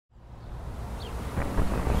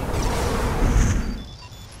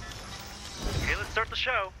the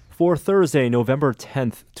show. For Thursday, November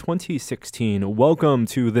 10th, 2016, welcome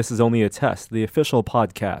to This Is Only a Test, the official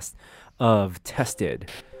podcast of Tested.com.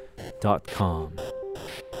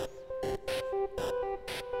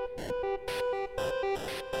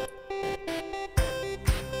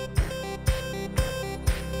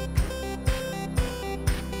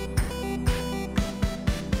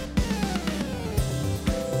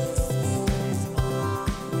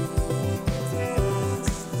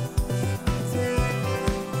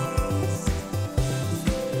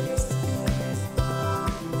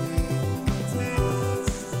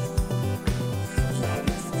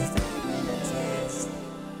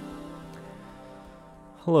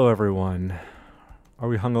 Hello, everyone. Are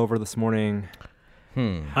we hungover this morning?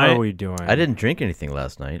 How are we doing? I didn't drink anything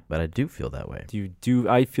last night, but I do feel that way.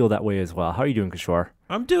 I feel that way as well. How are you doing, Kishore?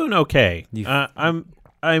 I'm doing okay.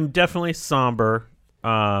 I'm definitely somber,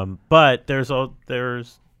 but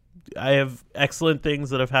I have excellent things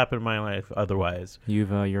that have happened in my life. Otherwise,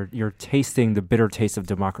 You're tasting the bitter taste of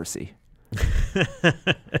democracy.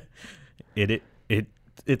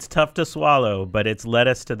 It's tough to swallow, but it's led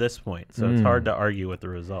us to this point, so it's hard to argue with the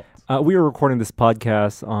results. We are recording this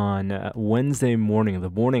podcast on Wednesday morning, the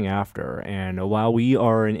morning after, and while we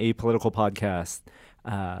are an apolitical podcast,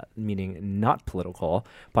 meaning not political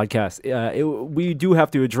podcast, we do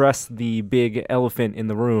have to address the big elephant in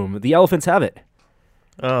the room. The elephants have it.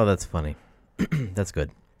 Oh, that's funny. That's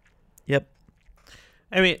good. Yep.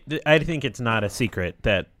 I mean, I think it's not a secret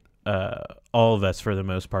that all of us, for the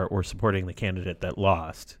most part, were supporting the candidate that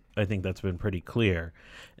lost. I think that's been pretty clear.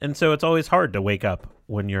 And so it's always hard to wake up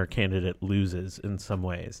when your candidate loses in some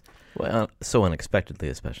ways. Well, so unexpectedly,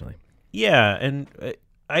 especially. Yeah, and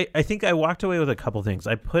I think I walked away with a couple things.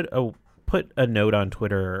 I put a note on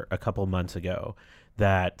Twitter a couple months ago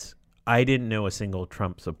that I didn't know a single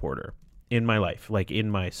Trump supporter in my life, like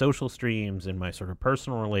in my social streams, in my sort of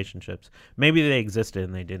personal relationships. Maybe they existed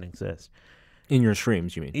and they didn't exist. In your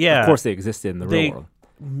streams, you mean? Yeah. Of course they existed in the real world.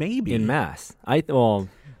 Maybe. In mass. I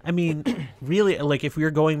mean, really, like if we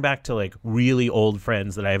were going back to like really old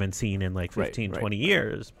friends that I haven't seen in like 15, 20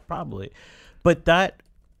 years, probably. But that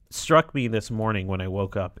struck me this morning when I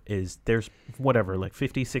woke up is there's whatever, like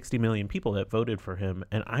 50, 60 million people that voted for him.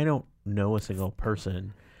 And I don't know a single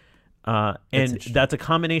person. And that's a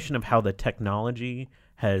combination of how the technology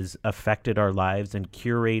has affected our lives and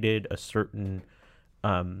curated a certain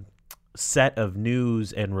set of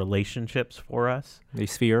news and relationships for us. A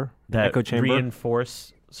sphere, that echo chamber.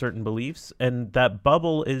 Reinforce certain beliefs, and that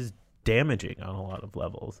bubble is damaging on a lot of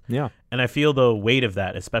levels. Yeah. And I feel the weight of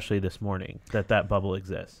that, especially this morning, that bubble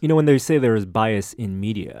exists. You know, when they say there is bias in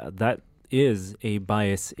media, that is a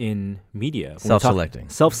bias in media.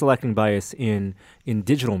 Self-selecting bias in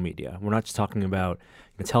digital media. We're not just talking about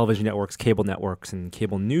television networks, cable networks, and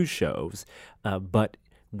cable news shows, but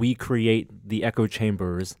we create the echo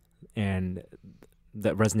chambers and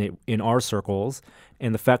that resonate in our circles,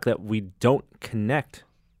 and the fact that we don't connect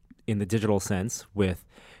in the digital sense with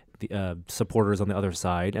the supporters on the other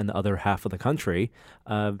side and the other half of the country,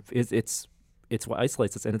 it's what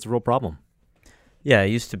isolates us, and it's a real problem. Yeah, it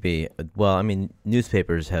used to be. Well, I mean,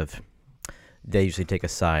 newspapers they usually take a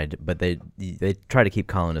side, but they try to keep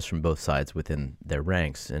columnists from both sides within their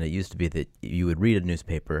ranks. And it used to be that you would read a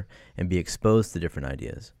newspaper and be exposed to different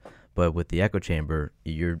ideas. But with the echo chamber,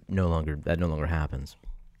 that no longer happens.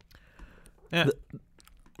 Yeah.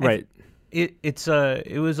 Right. It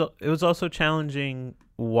was also challenging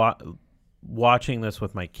watching this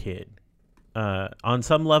with my kid. On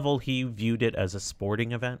some level, he viewed it as a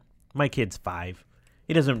sporting event. My kid's 5.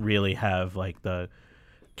 He doesn't really have like the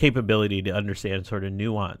capability to understand sort of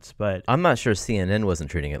nuance, but I'm not sure CNN wasn't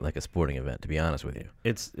treating it like a sporting event, to be honest with you.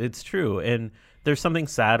 It's true, and there's something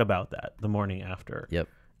sad about that the morning after. Yep.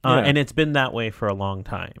 And it's been that way for a long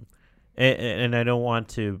time. And I don't want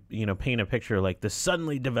to, paint a picture like this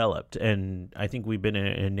suddenly developed, and I think we've been an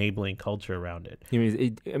enabling culture around it.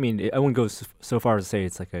 I wouldn't go so far as to say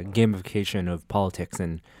it's like a gamification of politics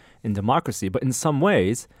and democracy, but in some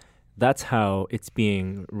ways, that's how it's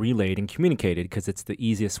being relayed and communicated, because it's the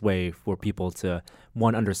easiest way for people to,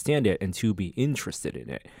 one, understand it, and two, be interested in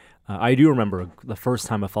it. I do remember the first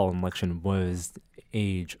time I followed an election was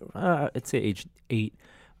age 8.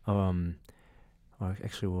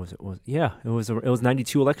 Actually, what was it? It was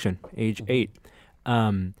 92 election, age 8,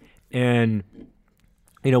 and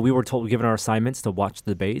we were given our assignments to watch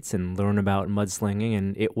the debates and learn about mudslinging,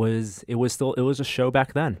 and it was a show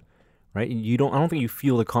back then, right? I don't think you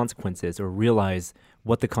feel the consequences or realize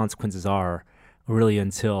what the consequences are really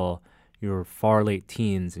until your far late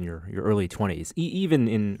teens and your early 20s, even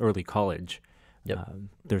in early college. Yep.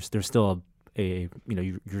 There's still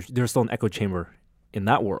there's still an echo chamber in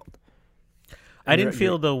that world. I didn't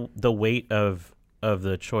feel the weight of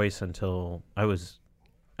the choice until I was,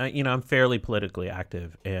 I'm fairly politically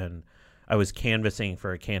active, and I was canvassing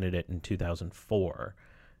for a candidate in 2004.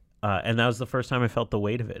 And that was the first time I felt the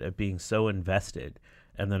weight of it, of being so invested,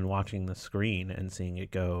 and then watching the screen and seeing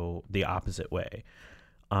it go the opposite way.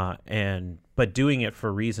 But doing it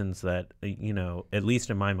for reasons that, at least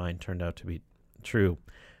in my mind, turned out to be true.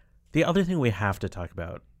 The other thing we have to talk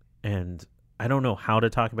about, and I don't know how to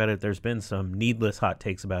talk about it, there's been some needless hot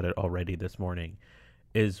takes about it already this morning,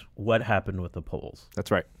 is what happened with the polls.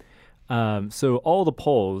 That's right. So all the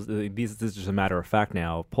polls, this is just a matter of fact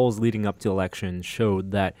now, polls leading up to election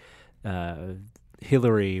showed that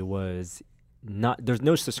Hillary was not, there's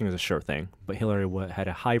no such thing as a sure thing, but Hillary had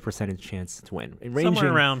a high percentage chance to win.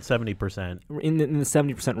 Somewhere around 70%. In the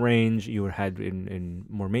 70% range, you had in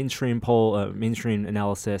more mainstream mainstream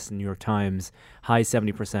analysis, New York Times, high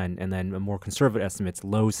 70%, and then more conservative estimates,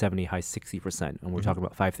 low 70, high 60%. And we're talking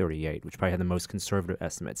about 538, which probably had the most conservative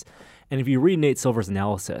estimates. And if you read Nate Silver's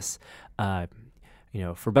analysis,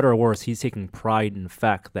 for better or worse, he's taking pride in the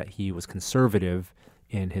fact that he was conservative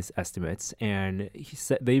in his estimates, and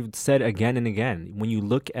they've said again and again, when you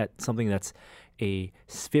look at something that's a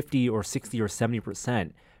 50 or 60 or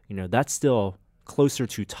 70%, that's still closer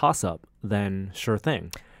to toss-up than sure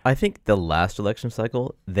thing. I think the last election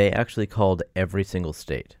cycle, they actually called every single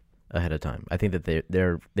state ahead of time. I think that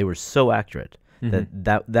they were so accurate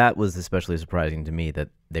that was especially surprising to me, that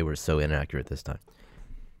they were so inaccurate this time.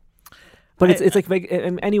 But it's like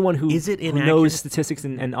anyone who knows statistics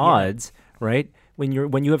and odds, right? When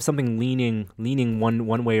you have something leaning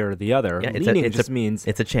one way or the other, it just means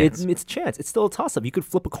it's a chance. It's a chance. It's still a toss-up. You could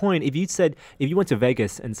flip a coin. If you went to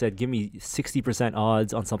Vegas and said, give me 60%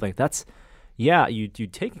 odds on something,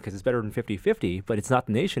 you'd take it because it's better than 50-50, but it's not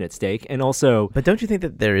the nation at stake. And also... But don't you think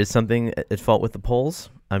that there is something at fault with the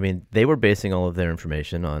polls? I mean, they were basing all of their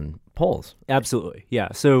information on polls. Absolutely, yeah.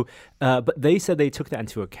 So, but they said they took that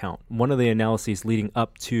into account. One of the analyses leading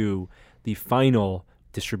up to the final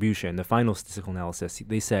distribution, the final statistical analysis,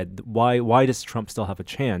 they said, why does Trump still have a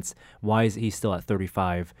chance? Why is he still at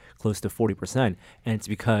 35, close to 40%? And it's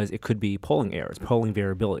because it could be polling errors, polling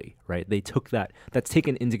variability, right? They took that's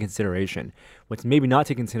taken into consideration. What's maybe not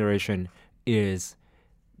taken into consideration is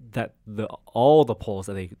that all the polls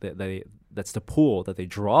that's the pool that they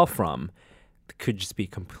draw from could just be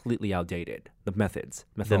completely outdated. The methods,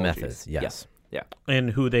 yes. Yeah. And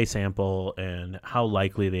who they sample and how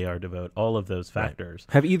likely they are to vote, all of those factors.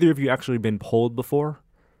 Right. Have either of you actually been polled before?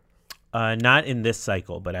 Not in this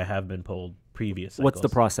cycle, but I have been polled previous cycles. What's the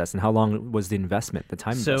process and how long was the investment, the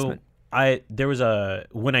time investment?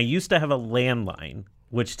 When I used to have a landline,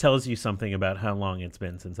 which tells you something about how long it's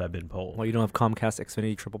been since I've been polled. Well, you don't have Comcast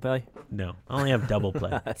Xfinity Triple Play? No, I only have Double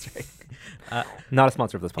Play. That's right. Not a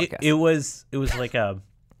sponsor of this podcast. It was like a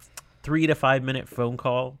 3 to 5 minute phone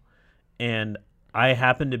call. And I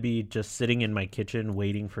happened to be just sitting in my kitchen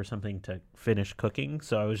waiting for something to finish cooking.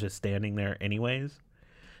 So I was just standing there anyways.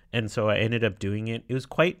 And so I ended up doing it. It was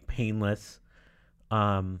quite painless.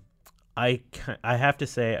 I have to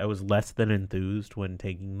say I was less than enthused when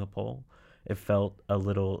taking the poll. It felt a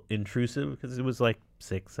little intrusive because it was like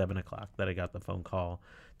 6, 7 o'clock that I got the phone call.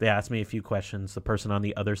 They asked me a few questions. The person on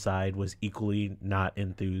the other side was equally not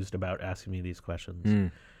enthused about asking me these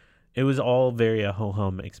questions. It was all very a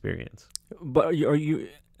ho-hum experience. But are you,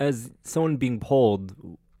 as someone being polled,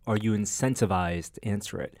 are you incentivized to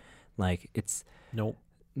answer it? Like it's nope,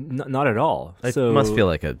 not at all. It must feel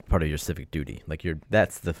like a part of your civic duty. Like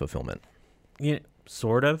that's the fulfillment. Yeah,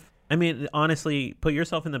 sort of. I mean, honestly, put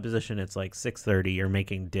yourself in the position. It's like 6:30. You're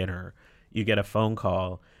making dinner. You get a phone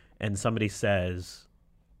call, and somebody says,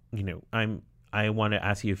 I want to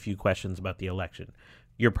ask you a few questions about the election.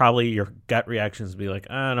 Your gut reactions be like,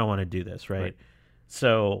 I don't want to do this, right?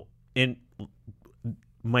 So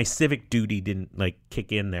my civic duty didn't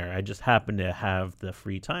kick in there. I just happened to have the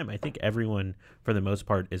free time. I think everyone, for the most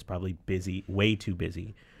part, is probably busy, way too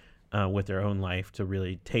busy with their own life to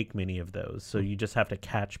really take many of those. So you just have to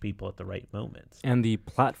catch people at the right moments. And the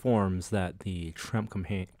platforms that the Trump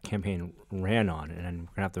campaign ran on, and I'm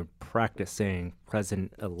going to have to practice saying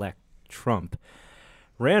President-elect Trump,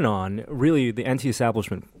 ran on, really the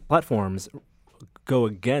anti-establishment platforms go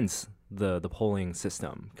against the polling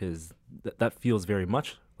system because that feels very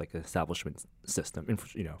much like an establishment system,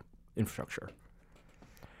 infrastructure.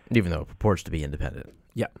 Even though it purports to be independent.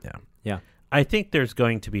 Yeah. I think there's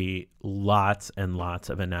going to be lots and lots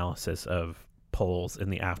of analysis of polls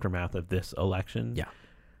in the aftermath of this election.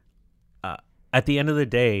 Yeah. At the end of the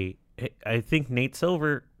day, I think Nate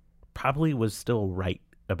Silver probably was still right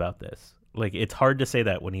about this. Like, it's hard to say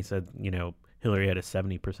that when he said, Hillary had a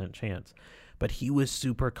 70% chance. But he was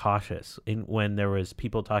super cautious when there was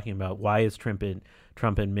people talking about why is Trump in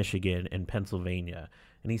Michigan and Pennsylvania.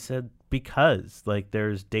 And he said, because like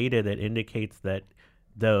there's data that indicates that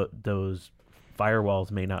those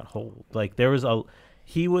firewalls may not hold. Like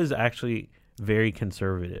he was actually very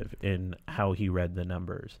conservative in how he read the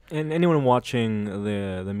numbers. And anyone watching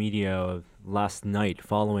the media last night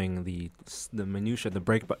following the minutia,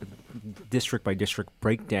 the district by district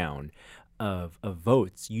breakdown of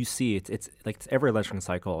votes, you see it's like it's every election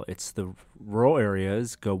cycle. It's the rural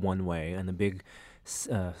areas go one way, and the big,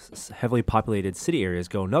 heavily populated city areas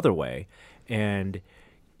go another way. And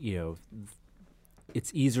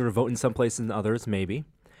it's easier to vote in some places than others, maybe,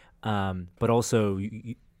 but also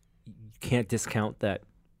you can't discount that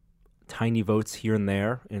tiny votes here and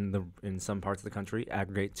there in some parts of the country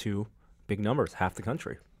aggregate to big numbers, half the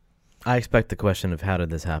country. I expect the question of how did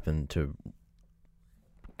this happen to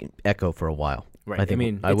echo for a while. Right. I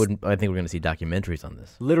think we're going to see documentaries on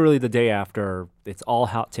this. Literally the day after, it's all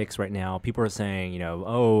hot takes right now. People are saying,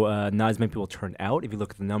 not as many people turned out. If you look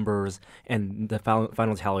at the numbers, and the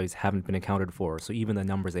final tallies haven't been accounted for. So even the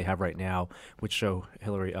numbers they have right now, which show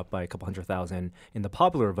Hillary up by a couple 100,000 in the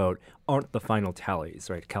popular vote, aren't the final tallies.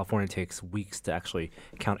 Right? California takes weeks to actually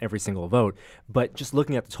count every single vote. But just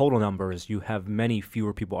looking at the total numbers, you have millions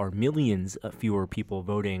fewer people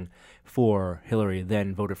voting for Hillary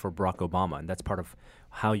than voted for Barack Obama, and that's part of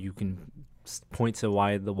how you can point to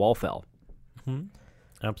why the wall fell. Mm-hmm.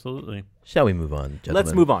 Absolutely. Shall we move on, gentlemen?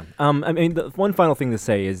 Let's move on. The one final thing to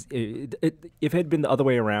say is, if it had been the other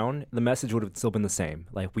way around, the message would have still been the same.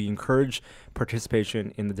 Like, we encourage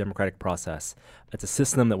participation in the democratic process. It's a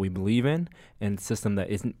system that we believe in, and a system that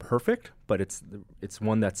isn't perfect, but it's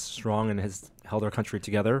one that's strong and has held our country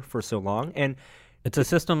together for so long. And it's a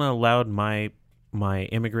system that allowed my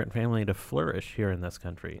immigrant family to flourish here in this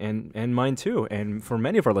country. And mine too, and for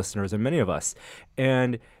many of our listeners and many of us.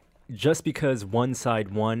 And just because one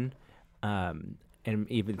side won, and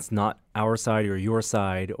even it's not our side or your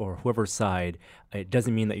side or whoever's side, it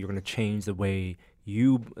doesn't mean that you're going to change the way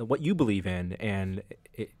what you believe in. And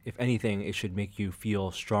if anything, it should make you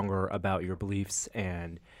feel stronger about your beliefs.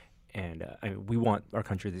 And we want our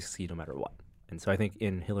country to succeed no matter what. And so I think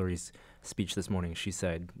in Hillary's speech this morning, she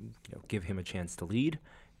said, give him a chance to lead,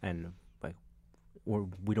 and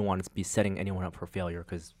we don't want to be setting anyone up for failure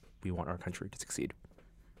because we want our country to succeed.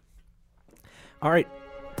 All right.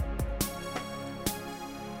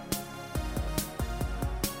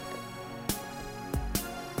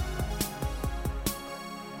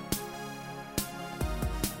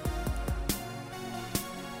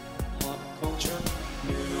 Pop culture,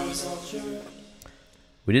 news culture.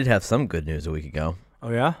 We did have some good news a week ago. Oh,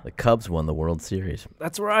 yeah? The Cubs won the World Series.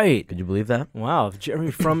 That's right. Could you believe that? Wow.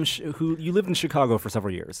 Jeremy, you lived in Chicago for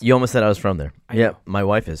several years. You almost said I was from there. I know. My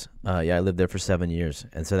wife is. I lived there for 7 years,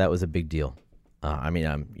 and so that was a big deal.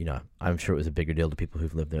 I'm sure it was a bigger deal to people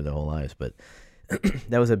who've lived there their whole lives, but it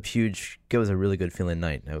was a really good feeling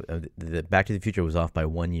night. The Back to the Future was off by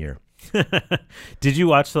 1 year. Did you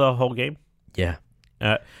watch the whole game? Yeah.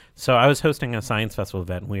 So I was hosting a science festival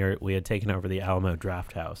event. We had taken over the Alamo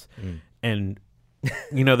Draft House, and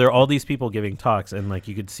there are all these people giving talks, and like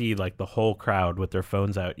you could see like the whole crowd with their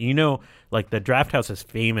phones out. Like the Draft House is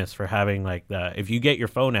famous for having like if you get your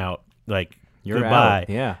phone out, like you're goodbye, out.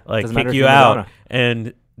 Yeah, like kick you out.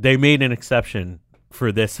 And they made an exception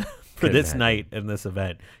for this night and this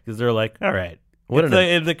event because they're like, all right.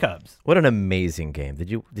 The Cubs. What an amazing game! Did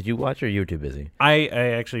you watch, or you were too busy? I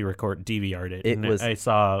actually DVR'd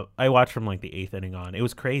it. I watched from like the 8th inning on. It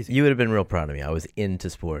was crazy. You would have been real proud of me. I was into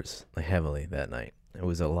sports heavily that night. It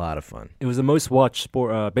was a lot of fun. It was the most watched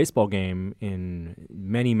baseball game in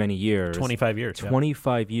many, many years. 25 years.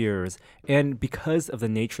 25 years. And because of the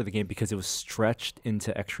nature of the game, because it was stretched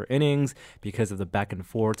into extra innings, because of the back and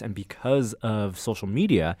forth, and because of social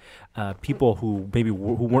media, people who who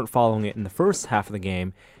weren't following it in the first half of the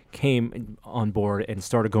game came on board and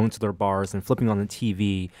started going to their bars and flipping on the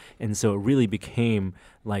TV. And so it really became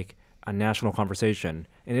like a national conversation,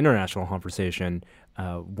 an international conversation,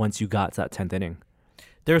 once you got to that 10th inning.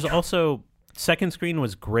 There's also, second screen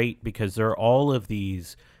was great because there are all of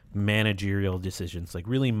these managerial decisions, like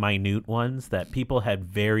really minute ones that people had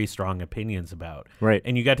very strong opinions about. Right.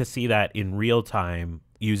 And you got to see that in real time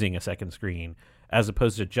using a second screen as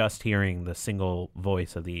opposed to just hearing the single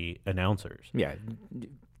voice of the announcers. Yeah.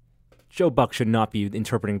 Joe Buck should not be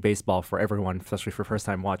interpreting baseball for everyone, especially for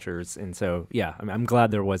first-time watchers. And so, yeah, I'm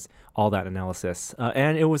glad there was all that analysis.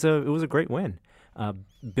 And it was a great win.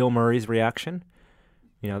 Bill Murray's reaction.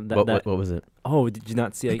 What was it? Oh, did you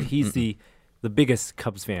not see? He's the the biggest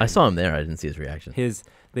Cubs fan. I saw him there. I didn't see his reaction.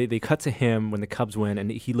 They cut to him when the Cubs win, and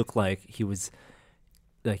he looked like he was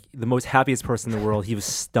like the most happiest person in the world. He was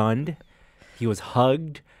stunned. He was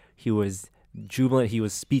hugged. He was jubilant. He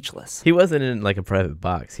was speechless. He wasn't in like a private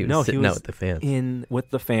box. He was sitting out with the fans. In with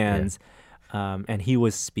the fans, and he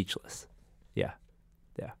was speechless. Yeah.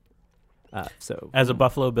 So, as a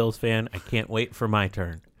Buffalo Bills fan, I can't wait for my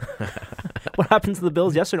turn. What happened to the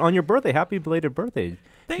Bills yesterday on your birthday? Happy belated birthday!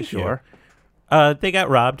 Thank you. They got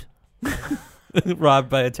robbed. Robbed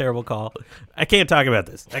by a terrible call. I can't talk about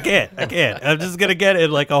this. I can't. I'm just gonna get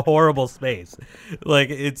in like a horrible space. Like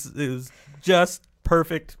it was just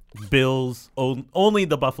perfect. Bills. Only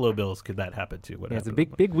the Buffalo Bills could that happen to. It's a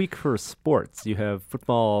big week for sports. You have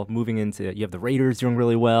football moving into. You have the Raiders doing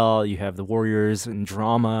really well. You have the Warriors and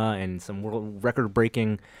drama and some world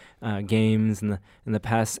record-breaking games in the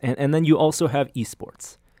past. And then you also have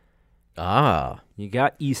esports. You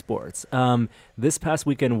got esports. This past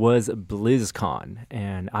weekend was BlizzCon,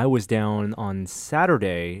 and I was down on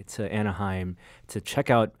Saturday to Anaheim to check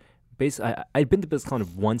out. I'd been to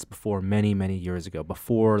BlizzCon once before, many years ago.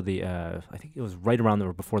 Before the, I think it was right around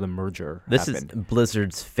before the merger. This happened. is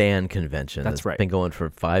Blizzard's fan convention. That's right. Been going for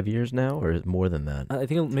 5 years now, or more than that. I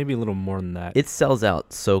think maybe a little more than that. It sells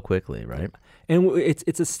out so quickly, right? And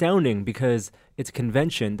it's astounding because it's a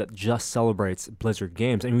convention that just celebrates Blizzard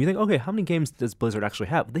games. And you think, okay, how many games does Blizzard actually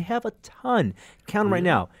have? They have a ton. Count them right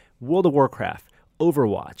now. World of Warcraft,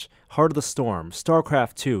 Overwatch, Heart of the Storm,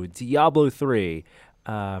 StarCraft II, Diablo 3,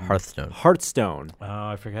 Hearthstone. Oh,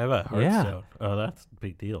 I forgot about Hearthstone. Yeah. Oh, that's a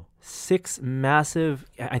big deal. 6 massive.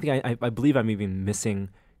 I think I believe I'm even missing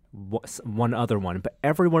one other one, but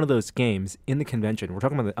every one of those games in the convention, we're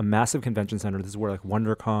talking about a massive convention center. This is where like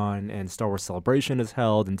WonderCon and Star Wars Celebration is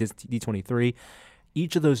held, and D23.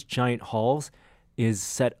 Each of those giant halls is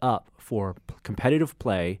set up for competitive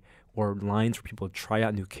play or lines for people to try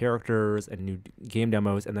out new characters and new game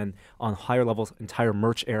demos, and then on higher levels, entire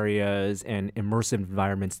merch areas and immersive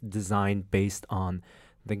environments designed based on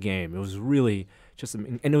the game. It was really just,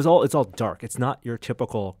 and it's all dark. It's not your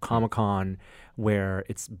typical Comic-Con where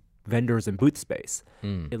it's vendors and booth space.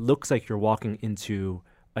 It looks like you're walking into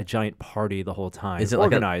a giant party the whole time. Is it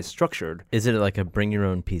organized, structured? Is it like a bring your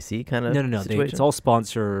own PC kind of? No. It's all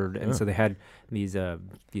sponsored, and so they had these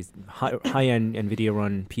high-end NVIDIA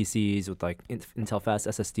run PCs with like Intel fast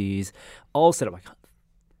SSDs, all set up like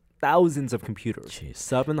thousands of computers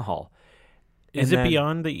set up in the hall. Is it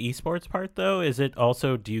beyond the esports part though? Is it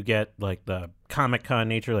also? Do you get like the Comic-Con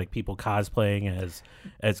nature, like people cosplaying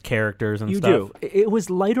as characters and stuff? You do. It was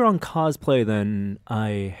lighter on cosplay than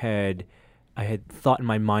I had thought in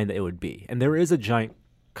my mind that it would be. And there is a giant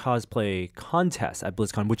cosplay contest at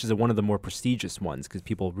BlizzCon, which is one of the more prestigious ones because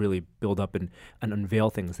people really build up and unveil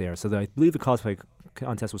things there. So I believe the cosplay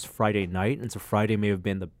contest was Friday night, and so Friday may have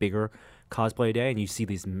been the bigger cosplay day, and you see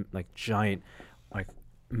these like giant like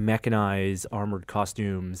mechanized armored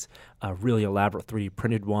costumes, really elaborate 3D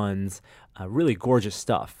printed ones, really gorgeous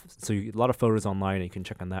stuff. So a lot of photos online, and you can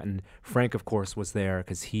check on that. And Frank, of course, was there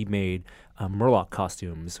because he made Murloc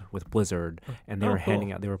costumes with Blizzard, and they were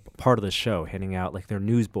handing out. They were part of the show, handing out like their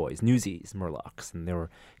newsies, Murlocs, and they were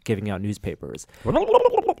giving out newspapers.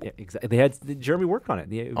 Yeah, exactly. They had Jeremy worked on it.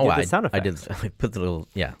 The sound effects. I put the little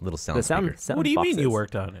sound. Sound what do you boxes. mean you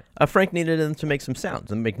worked on it? Frank needed them to make some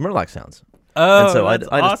sounds and make Murloc sounds. Oh, and so I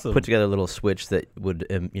awesome. just put together a little switch that would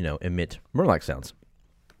emit Murloc sounds.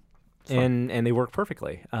 And they work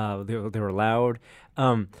perfectly. They were loud.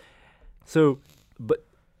 But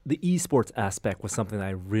the esports aspect was something that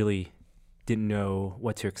I really didn't know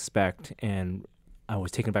what to expect, and I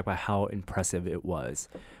was taken aback by how impressive it was.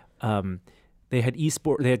 They had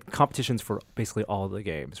they had competitions for basically all of the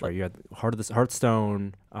games, right? You had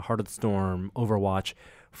Hearthstone, Heart of the Storm, Overwatch.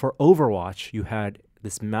 For Overwatch, you had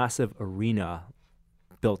this massive arena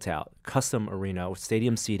built out, custom arena with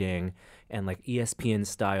stadium seating and like ESPN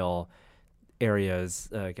style areas,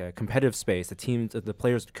 like a competitive space. The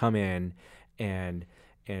players would come in and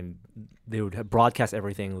they would broadcast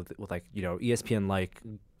everything with like ESPN like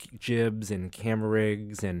jibs and camera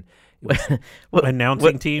rigs and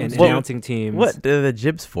announcing teams. What are the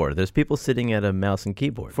jibs for? There's people sitting at a mouse and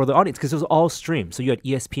keyboard for the audience because it was all streamed. So you had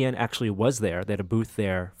ESPN actually was there. They had a booth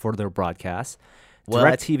there for their broadcast.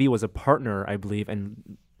 DirecTV was a partner, I believe,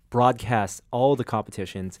 and broadcast all the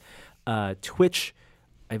competitions. Twitch,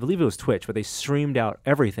 I believe it was Twitch, but they streamed out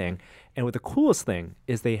everything. And what the coolest thing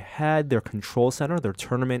is they had their control center, their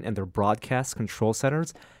tournament and their broadcast control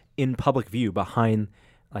centers in public view behind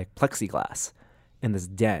like plexiglass in this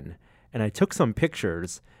den. And I took some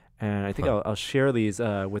pictures, and I think I'll share these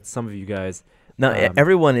with some of you guys. Now,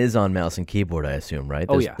 everyone is on mouse and keyboard, I assume, right?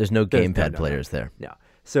 There's no gamepad players there. Yeah.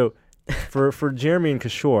 So for Jeremy and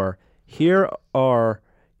Kishore, here are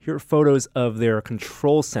photos of their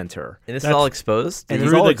control center. And this is all exposed? And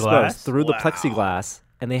it's all exposed through the plexiglass.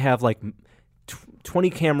 And they have like 20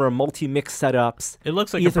 camera multi-mix setups. It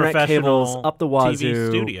looks like Ethernet a professional cables up the wazoo, TV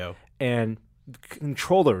studio. And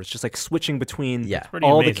controllers just like switching between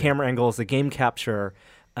all amazing. The camera angles, the game capture.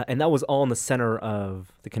 And that was all in the center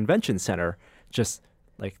of the convention center. Just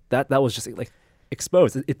like that was just like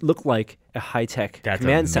exposed. It looked like a high-tech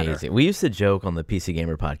command center. We used to joke on the PC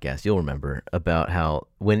Gamer podcast, you'll remember, about how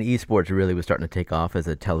when esports really was starting to take off as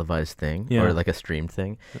a televised thing or like a streamed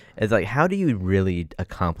thing, it's like, how do you really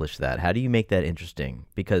accomplish that? How do you make that interesting?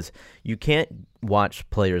 Because you can't watch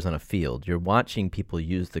players on a field. You're watching people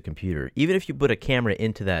use the computer. Even if you put a camera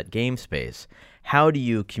into that game space, how do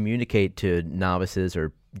you communicate to novices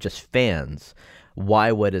or just fans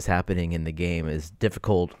why what is happening in the game is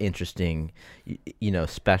difficult, interesting,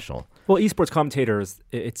 special? Well, esports commentators,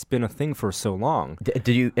 it's been a thing for so long. Did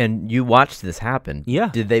you watched this happen? Yeah.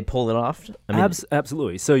 Did they pull it off?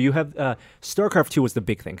 Absolutely. So you have StarCraft II was the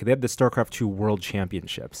big thing. They had the StarCraft II World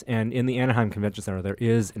Championships, and in the Anaheim Convention Center, there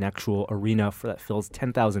is an actual arena that fills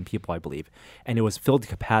 10,000 people, I believe, and it was filled to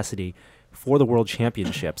capacity for the World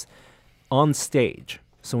Championships on stage.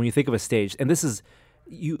 So when you think of a stage, and this is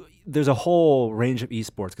there's a whole range of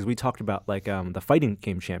esports, because we talked about like the fighting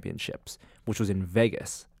game championships, which was in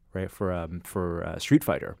Vegas, right, for Street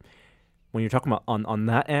Fighter. When you're talking about on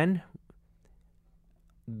that end,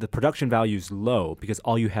 the production value is low because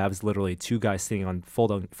all you have is literally two guys sitting on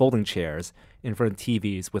folding chairs in front of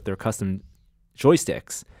TVs with their custom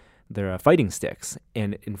joysticks, their fighting sticks,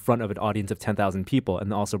 and in front of an audience of 10,000 people,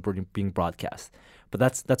 and also being broadcast. But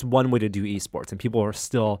that's one way to do esports, and people are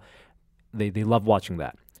still. They love watching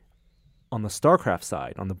that. On the StarCraft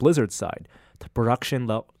side, on the Blizzard side, the production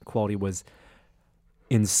quality was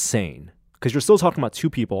insane. Because you're still talking about two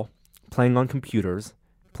people playing on computers,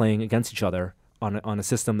 playing against each other on a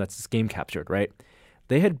system that's game captured, right?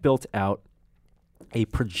 They had built out a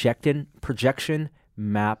projection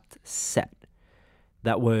mapped set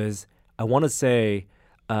that was, I want to say,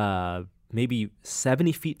 maybe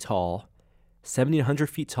 70 feet tall, 70 to 100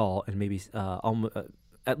 feet tall, and maybe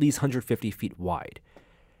at least 150 feet wide.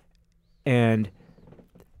 And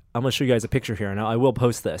I'm going to show you guys a picture here, and I will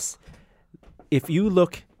post this.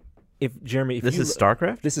 Jeremy, this is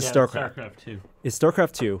StarCraft? This is StarCraft. StarCraft II. It's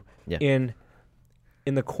StarCraft II. Yeah.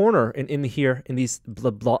 In the corner, in here, in these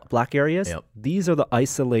black areas, these are the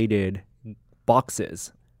isolated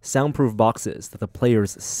boxes, soundproof boxes that the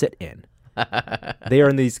players sit in. They are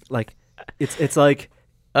in these, like, it's like...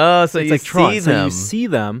 Oh, so you like see them. So you see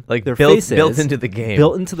them, like their faces, built into the game.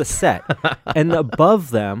 Built into the set. And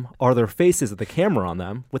above them are their faces with the camera on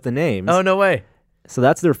them with the names. Oh, no way. So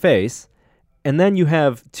that's their face. And then you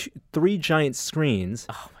have three giant screens.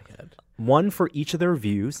 Oh, my God. One for each of their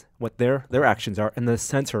views, what their actions are, and the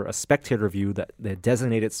center, a spectator view that the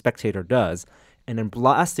designated spectator does. And then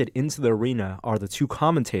blasted into the arena are the two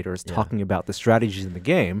commentators talking about the strategies in the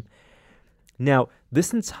game. Now,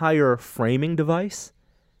 this entire framing device...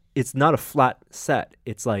 It's not a flat set.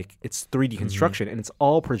 It's 3D construction, and it's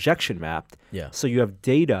all projection mapped. Yeah. So you have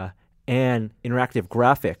data and interactive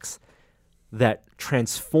graphics that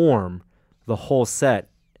transform the whole set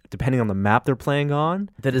depending on the map they're playing on.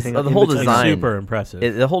 That is the whole design. Super impressive.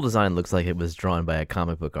 The whole design looks like it was drawn by a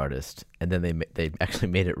comic book artist, and then they actually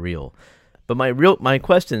made it real. But my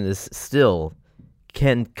question is still,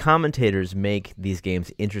 can commentators make these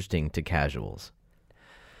games interesting to casuals?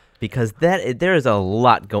 Because there is a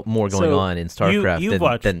lot more going on in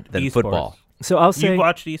StarCraft than football. So I'll say you've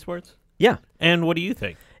watched esports. Yeah. And what do you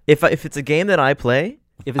think? If it's a game that I play,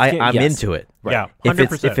 I'm into it. Right. Yeah,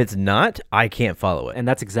 100%. If it's not, I can't follow it. And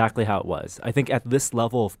that's exactly how it was. I think at this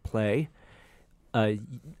level of play,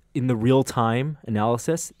 in the real-time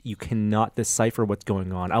analysis, you cannot decipher what's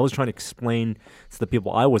going on. I was trying to explain to the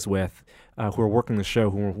people I was with who were working the show,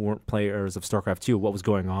 who weren't players of StarCraft II, what was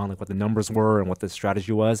going on, like what the numbers were and what the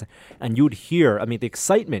strategy was. And you would hear, the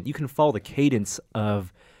excitement, you can follow the cadence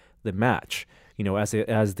of the match.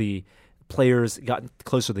 As the players got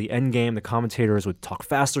closer to the end game, the commentators would talk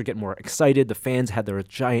faster, get more excited. The fans had their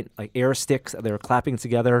giant air sticks that they were clapping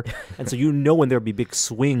together. And so when there'd be big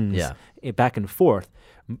swings back and forth.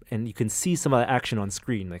 And you can see some of the action on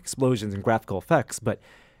screen, like explosions and graphical effects, but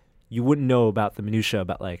you wouldn't know about the minutia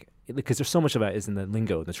about because there's so much of that is in the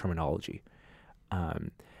lingo, the terminology.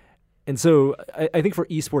 And so I think for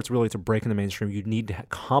esports really to break in the mainstream, you need to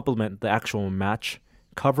complement the actual match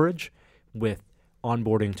coverage with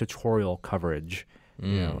onboarding tutorial coverage,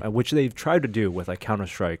 which they've tried to do with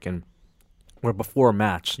Counter-Strike and where before a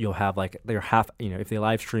match you'll have like their if they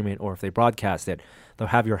live stream it or if they broadcast it, they'll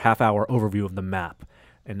have your half-hour overview of the map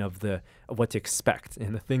and of what to expect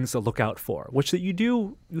and the things to look out for, which that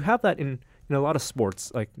you have that in a lot of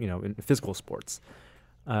sports, like in physical sports,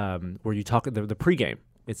 where you talk the pregame.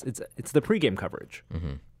 It's the pregame coverage.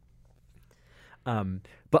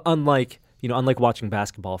 But unlike watching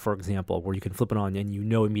basketball, for example, where you can flip it on and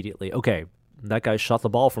immediately, okay, that guy shot the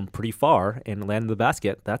ball from pretty far and landed the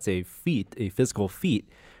basket. That's a feat, a physical feat,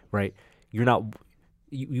 right?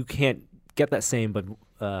 You can't get that same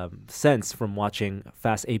sense from watching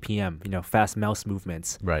fast APM, fast mouse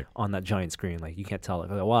movements on that giant screen. Like you can't tell,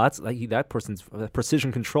 well, that's like that person's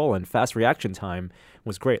precision control and fast reaction time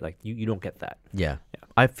was great. Like you don't get that. Yeah.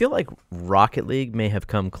 I feel like Rocket League may have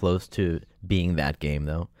come close to being that game,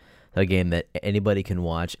 though. A game that anybody can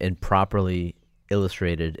watch and properly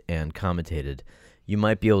illustrated and commentated. You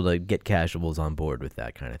might be able to get casuals on board with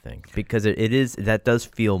that kind of thing, because that does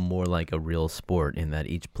feel more like a real sport in that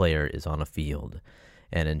each player is on a field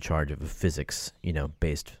and in charge of a physics,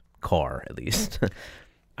 based car, at least.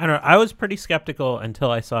 I don't know. I was pretty skeptical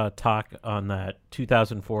until I saw talk on that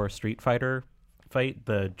 2004 Street Fighter fight,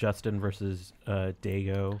 the Justin versus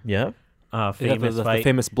Dago. Yeah. Famous the fight.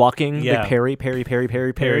 Famous blocking. Yeah. The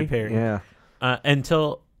parry. Yeah.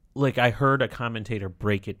 Until I heard a commentator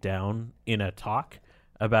break it down in a talk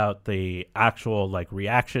about the actual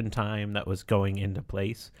reaction time that was going into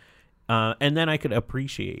place. And then I could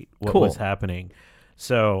appreciate what was happening.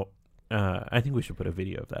 So I think we should put a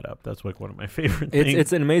video of that up. That's one of my favorite things.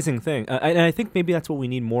 It's an amazing thing. And I think maybe that's what we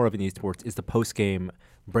need more of in esports is the post-game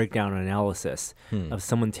breakdown and analysis of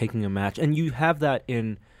someone taking a match. And you have that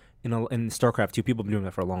in StarCraft II. People have been doing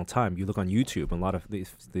that for a long time. You look on YouTube, and a lot of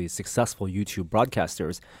the successful YouTube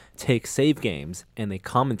broadcasters take save games and they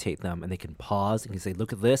commentate them, and they can pause and can say,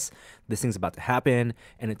 look at this thing's about to happen.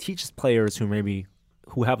 And it teaches players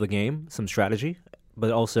who have the game some strategy,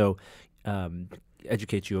 but also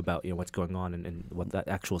educates you about what's going on and what that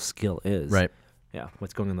actual skill is. Right. Yeah,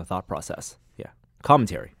 what's going on in the thought process. Yeah.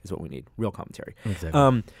 Commentary is what we need. Real commentary.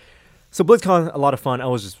 Exactly. So BlizzCon, a lot of fun. I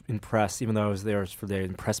was just impressed, even though I was there for the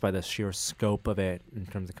impressed by the sheer scope of it in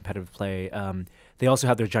terms of competitive play. They also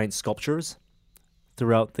have their giant sculptures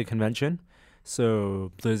throughout the convention.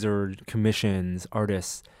 So Blizzard commissions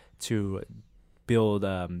artists to build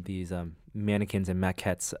these mannequins and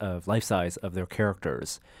maquettes of life size of their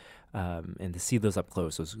characters. And to see those up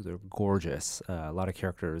close, they're gorgeous. A lot of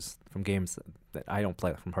characters from games that I don't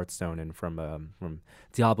play, from Hearthstone and from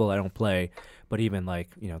Diablo I don't play, but even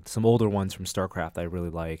some older ones from StarCraft I really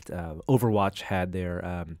liked. Overwatch had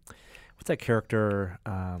their what's that character?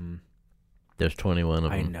 There's 21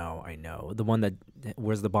 of them. I know. The one that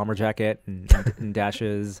wears the bomber jacket and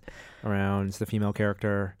dashes around. It's the female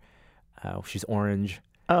character. She's orange.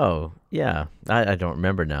 Oh, yeah. I don't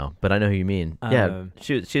remember now, but I know who you mean. Yeah,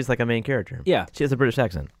 she's like a main character. Yeah. She has a British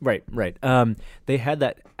accent. Right. They had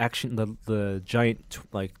that action, the giant,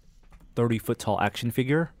 30-foot tall action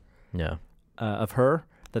figure of her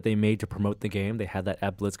that they made to promote the game. They had that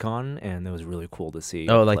at BlizzCon, and it was really cool to see.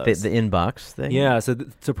 Oh, like the inbox thing? Yeah, so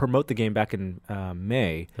to promote the game back in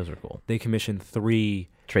May. Those are cool. They commissioned 3...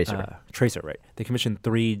 Tracer, right. They commissioned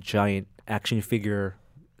 3 giant action figure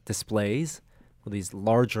displays with these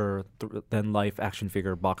larger than life action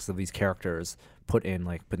figure boxes of these characters put in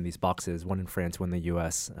these boxes, one in France, one in the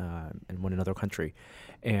US, and one in another country.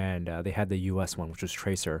 And they had the US one, which was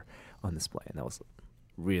Tracer, on display, and that was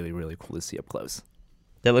really, really cool to see up close.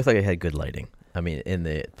 That looked like it had good lighting. I mean, in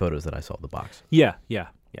the photos that I saw of the box. Yeah.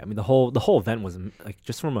 I mean, the whole event was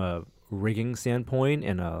just from a rigging standpoint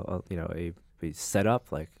and a setup,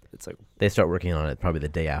 it's they start working on it probably the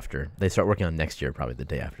day after. They start working on next year probably the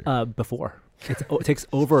day after. Before. It takes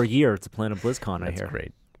over a year to plan a BlizzCon. I hear. That's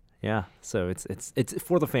great. Yeah, so it's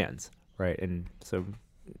for the fans, right? And so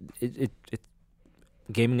it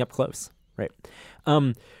gaming up close, right?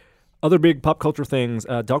 Other big pop culture things.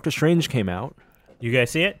 Doctor Strange came out. You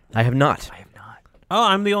guys see it? I have not. Oh,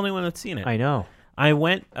 I'm the only one that's seen it. I know. I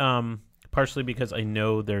went partially because I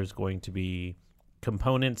know there's going to be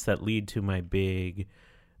components that lead to my big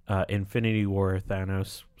Infinity War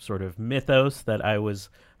Thanos sort of mythos that I was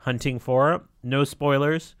hunting for. No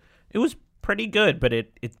spoilers. It was pretty good, but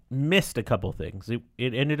it missed a couple things.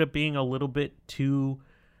 It ended up being a little bit too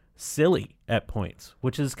silly at points,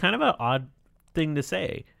 which is kind of an odd thing to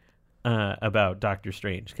say about Doctor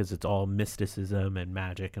Strange, because it's all mysticism and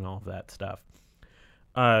magic and all of that stuff.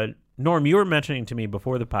 Norm, you were mentioning to me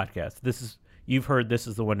before the podcast, you've heard this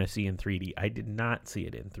is the one to see in 3D. I did not see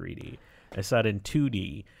it in 3D. I saw it in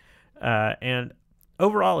 2D. And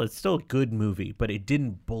overall, it's still a good movie, but it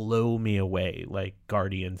didn't blow me away like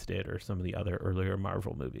Guardians did or some of the other earlier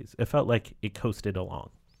Marvel movies. It felt like it coasted along.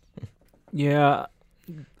 Yeah,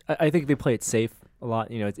 I think they play it safe a lot.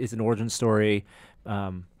 It's an origin story.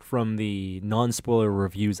 From the non-spoiler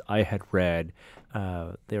reviews I had read,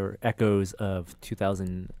 there were echoes of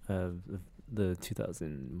the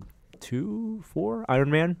 2002, 4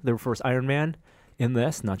 Iron Man, the first Iron Man in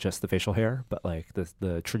this, not just the facial hair, but like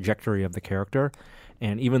the trajectory of the character.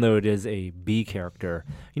 And even though it is a B character,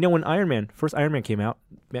 when first Iron Man came out,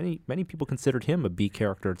 many people considered him a B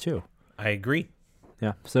character too. I agree.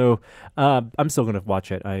 Yeah. So I'm still going to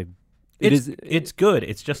watch it. It's good.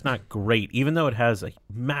 It's just not great, even though it has a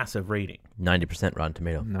massive rating. 90% Rotten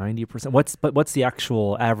Tomato. 90%. What's the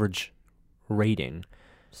actual average rating?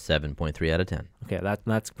 7.3 out of 10. Okay,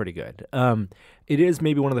 that's pretty good. It is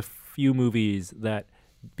maybe one of the few movies that,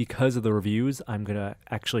 because of the reviews, I'm gonna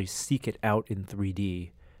actually seek it out in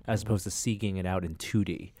 3D as opposed to seeking it out in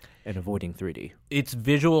 2D and avoiding 3D. Its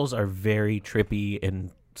visuals are very trippy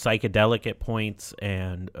and psychedelic at points,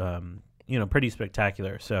 and pretty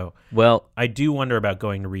spectacular. So, I do wonder about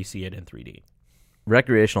going to re-see it in 3D.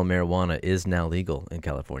 Recreational marijuana is now legal in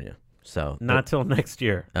California. So not till next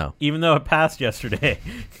year. Oh. Even though it passed yesterday,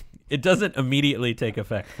 it doesn't immediately take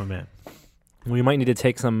effect from it. We might need to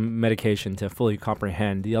take some medication to fully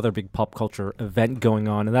comprehend the other big pop culture event going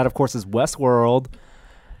on, and that, of course, is Westworld.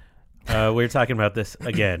 We're talking about this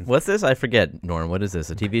again. What's this? I forget, Norm. What is this,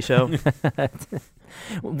 a TV show?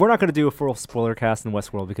 We're not going to do a full spoiler cast in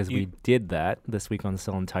Westworld because we did that this week on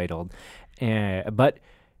Still Untitled. But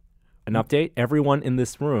an update, everyone in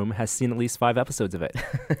this room has seen at least 5 episodes of it.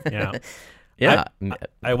 Yeah. Yeah.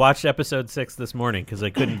 I watched episode 6 this morning because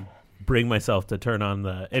I couldn't bring myself to turn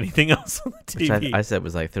on anything else on the TV. Which I said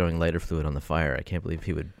was like throwing lighter fluid on the fire. I can't believe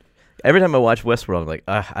he would. Every time I watch Westworld, I'm like,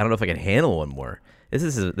 I don't know if I can handle one more. This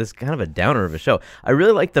is kind of a downer of a show. I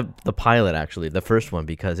really like the pilot, actually, the first one,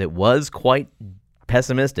 because it was quite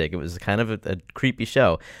pessimistic. It was kind of a creepy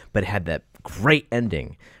show, but it had that great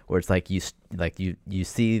ending where it's like you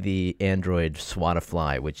see the android swat a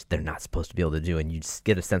fly, which they're not supposed to be able to do, and you just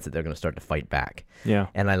get a sense that they're going to start to fight back. Yeah.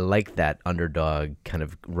 And I like that underdog kind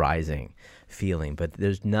of rising feeling, but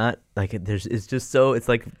there's not like it's just so it's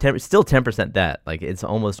like still 10% that like it's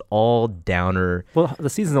almost all downer. Well, the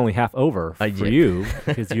season's only half over for you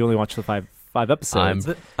because you only watched the five episodes.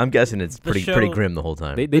 I'm guessing it's pretty grim the whole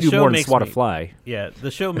time. They do more than swat a fly. Yeah,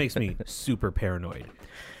 the show makes me super paranoid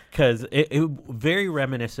because it very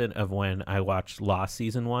reminiscent of when I watched Lost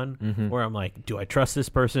season 1, where I'm like, do I trust this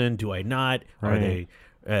person? Do I not? Right. Are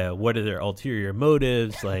they? What are their ulterior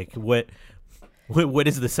motives? Like what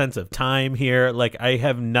is the sense of time here? Like I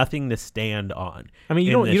have nothing to stand on. I mean,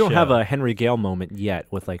 you don't have a Henry Gale moment yet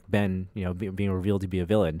with like Ben, being revealed to be a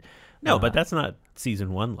villain. No, but that's not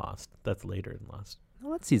season 1 Lost. That's later in Lost.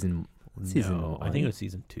 Well, that's season. No, I think it was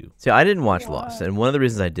season 2. See, I didn't watch Lost, and one of the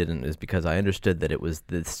reasons I didn't is because I understood that it was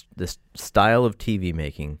this style of TV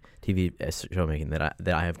show making that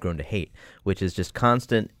I have grown to hate, which is just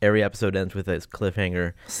constant. Every episode ends with a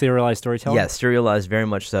cliffhanger. Serialized storytelling. Yes, serialized, very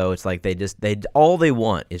much so. It's like all they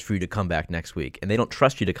want is for you to come back next week, and they don't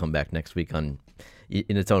trust you to come back next week in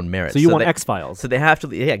its own merit. So you want X-Files. So they have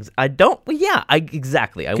to. Yeah, I don't. Well, yeah,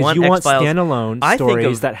 exactly. I want you X-Files. Want standalone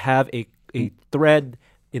stories that have a thread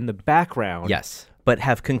in the background. Yes, but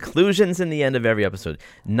have conclusions in the end of every episode.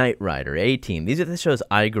 Knight Rider, A-Team. These are the shows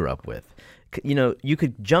I grew up with. You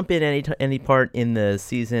could jump in any part in the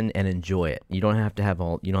season and enjoy it. You don't have to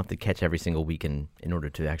You don't have to catch every single week in order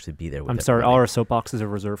to actually be there. I'm sorry, all our soapboxes are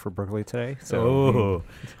reserved for Berkeley today. So,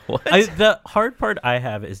 what? The hard part I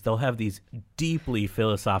have is they'll have these deeply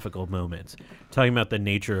philosophical moments talking about the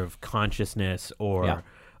nature of consciousness or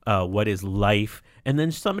what is life, and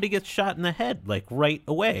then somebody gets shot in the head like right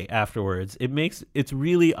away afterwards. It's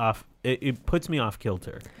really off. It puts me off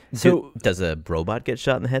kilter. So does a robot get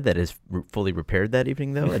shot in the head that is fully repaired that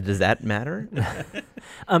evening, though? Does that matter?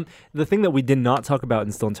 The thing that we did not talk about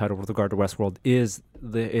in Still Untitled with regard to Westworld is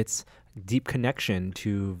its deep connection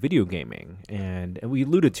to video gaming, and we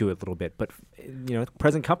alluded to it a little bit. But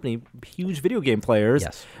present company, huge video game players.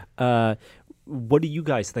 Yes. What do you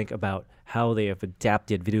guys think about how they have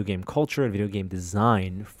adapted video game culture and video game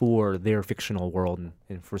design for their fictional world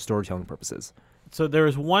and for storytelling purposes? So there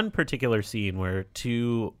was one particular scene where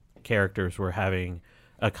 2 characters were having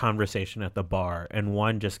a conversation at the bar, and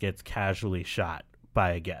one just gets casually shot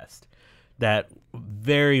by a guest. That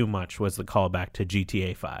very much was the callback to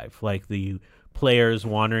GTA 5, like the players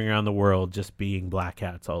wandering around the world just being black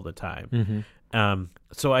hats all the time.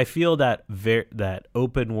 So I feel that that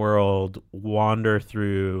open world, wander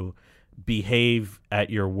through, behave at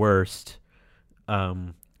your worst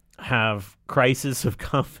have crisis of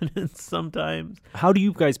confidence sometimes. How do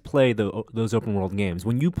you guys play those open world games?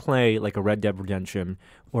 When you play like a Red Dead Redemption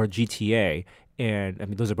or a GTA, and I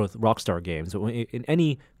mean those are both Rockstar games, but in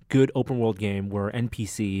any good open world game where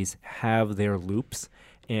NPCs have their loops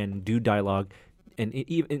and do dialogue, and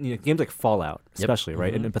even games like Fallout, especially,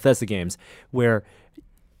 right, and Bethesda games, where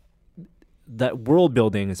that world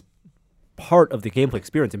building is part of the gameplay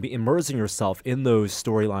experience, and be immersing yourself in those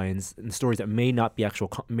storylines and stories that may not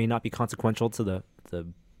be consequential to the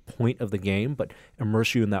point of the game, but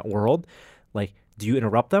immerse you in that world. Like, do you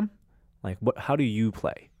interrupt them? Like, how do you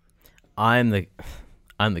play? I'm the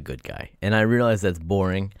good guy, and I realize that's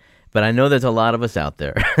boring, but I know there's a lot of us out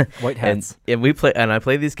there. White hats. and I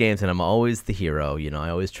play these games, and I'm always the hero. I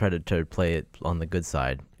always try to play it on the good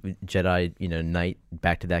side. Jedi, Knight,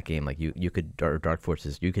 back to that game. Like you could, or Dark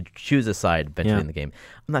Forces, you could choose a side eventually in the game.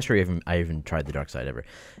 I'm not sure I even tried the dark side ever.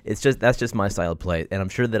 That's just my style of play, and I'm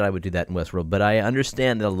sure that I would do that in Westworld. But I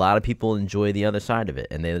understand that a lot of people enjoy the other side of it,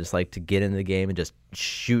 and they just like to get into the game and just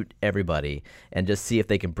shoot everybody and just see if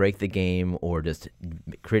they can break the game or just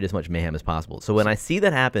create as much mayhem as possible. So when I see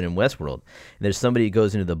that happen in Westworld, and there's somebody who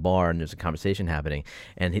goes into the bar and there's a conversation happening,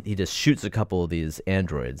 and he just shoots a couple of these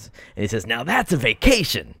androids, and he says, "Now that's a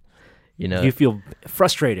vacation." You feel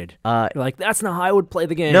frustrated. You're like, that's not how I would play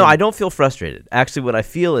the game. No, I don't feel frustrated. Actually, what I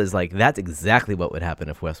feel is like that's exactly what would happen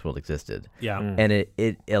if Westworld existed. Yeah. And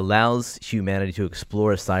it allows humanity to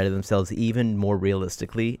explore a side of themselves even more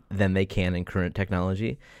realistically than they can in current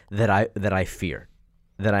technology that I fear.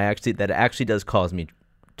 That actually does cause me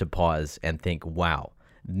to pause and think, wow.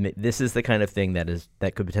 This is the kind of thing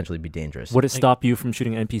that could potentially be dangerous. Would it stop you from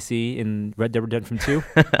shooting an NPC in Red Dead Redemption 2?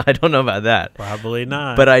 I don't know about that. Probably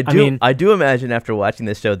not. But I do imagine after watching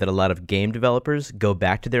this show that a lot of game developers go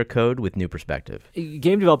back to their code with new perspective.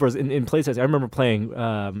 Game developers in playtests, I remember playing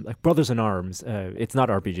like Brothers in Arms. It's not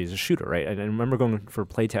RPG, it's a shooter, right? And I remember going for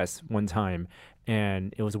playtests one time,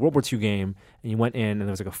 and it was a World War II game, and you went in, and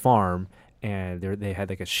there was like a farm, and they had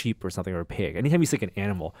like a sheep or something, or a pig. Anytime you see like an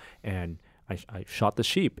animal, and I shot the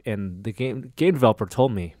sheep, and the game developer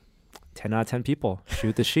told me, 10 out of 10 people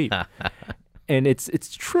shoot the sheep. And it's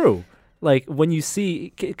true. Like, when you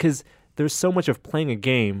see, because there's so much of playing a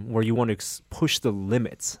game where you want to push the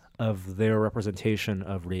limits of their representation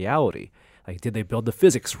of reality. Like, did they build the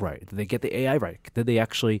physics right? Did they get the AI right? Did they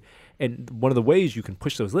actually, and one of the ways you can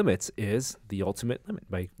push those limits is the ultimate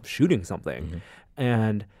limit, by shooting something. Mm-hmm.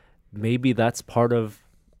 And maybe that's part of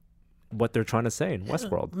what they're trying to say in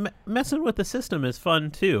Westworld. Messing with the system is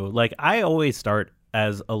fun too. Like, I always start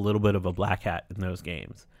as a little bit of a black hat in those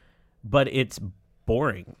games, but it's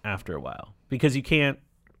boring after a while because you can't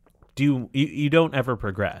you don't ever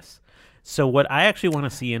progress. So what I actually want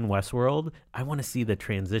to see in Westworld, I want to see the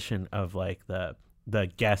transition of like the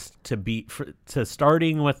guest to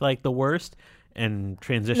starting with like the worst and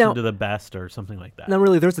transition to the best or something like that. Now,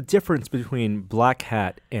 really, there's a difference between black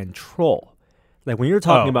hat and troll. Like, when you're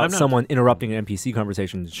talking about someone interrupting an NPC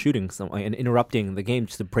conversation, shooting someone, and interrupting the game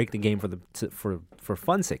just to break the game for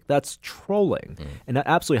fun's sake, that's trolling. Mm. And that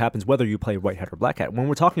absolutely happens whether you play white hat or black hat. When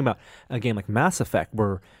we're talking about a game like Mass Effect,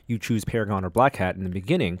 where you choose Paragon or black hat in the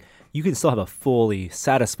beginning, you can still have a fully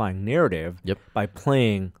satisfying narrative by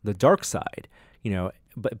playing the dark side,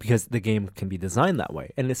 but because the game can be designed that way.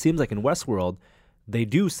 And it seems like in Westworld, they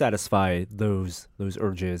do satisfy those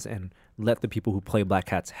urges and let the people who play black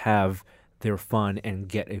hats have their fun and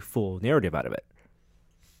get a full narrative out of it.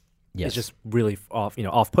 Yes. It's just really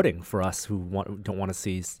off-putting for us who don't want to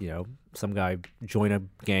see, some guy join a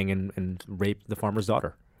gang and rape the farmer's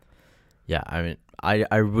daughter. Yeah, I mean,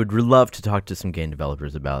 I would love to talk to some game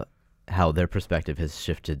developers about how their perspective has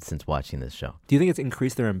shifted since watching this show. Do you think it's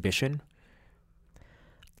increased their ambition?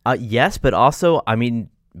 Yes, but also, I mean,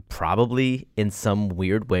 probably in some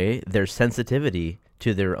weird way, their sensitivity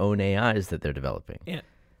to their own AIs that they're developing. Yeah.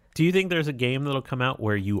 Do you think there's a game that'll come out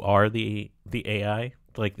where you are the AI?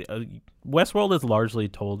 Like, Westworld is largely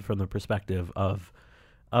told from the perspective of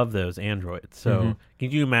those androids. So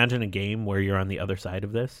can you imagine a game where you're on the other side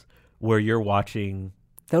of this, where you're watching?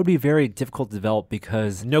 That would be very difficult to develop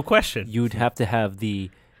because no question you'd have to have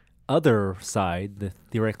the other side, the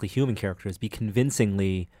theoretically human characters, be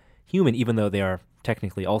convincingly human, even though they are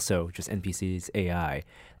technically also just NPCs, AI.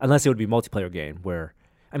 Unless it would be a multiplayer game where,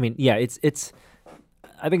 I mean, yeah, it's.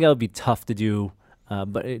 I think that would be tough to do,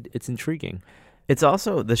 but it's intriguing. It's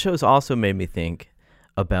also, the show's also made me think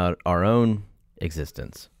about our own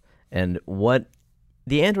existence and what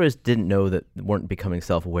the androids didn't know that weren't becoming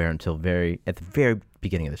self-aware until at the very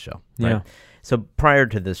beginning of the show. Right? Yeah. So prior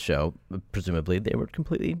to this show, presumably they were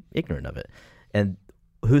completely ignorant of it. And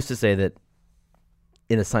who's to say that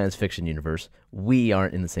in a science fiction universe, we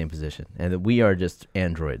aren't in the same position, and that we are just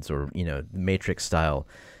androids or Matrix style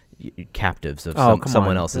captives of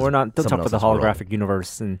someone else's. We're not. Don't talk about the holographic world.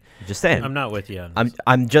 Universe. And just saying, I'm not with you.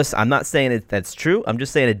 I'm not saying that's true. I'm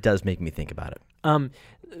just saying it does make me think about it.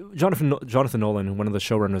 Jonathan Nolan, one of the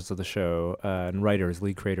showrunners of the show and writers,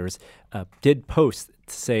 lead creators, did post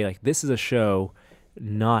to say like this is a show.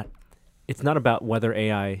 It's not about whether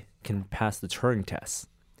AI can pass the Turing test.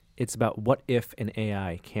 It's about what if an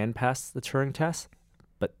AI can pass the Turing test,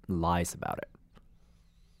 but lies about it.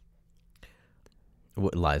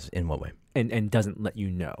 What lies in what way? And doesn't let you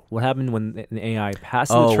know. What happened when an AI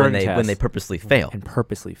passes the Turing test? When they purposely fail. And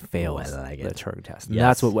purposely fails the Turing test. And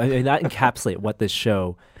yes. That encapsulates what this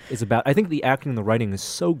show is about. I think the acting and the writing is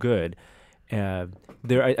so good. I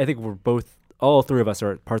think all three of us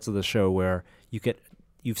are parts of the show where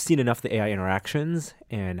you've seen enough of the AI interactions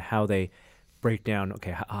and how they break down,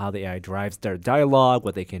 how the AI drives their dialogue,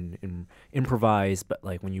 what they can improvise, but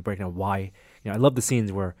like when you break down why, I love the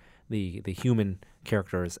scenes where the human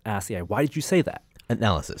characters ask the AI, why did you say that?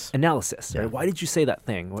 Analysis, right? Why did you say that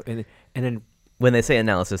thing? And then when they say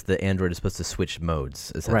analysis, the android is supposed to switch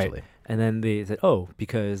modes, essentially. Right. And then they said,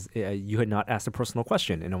 because you had not asked a personal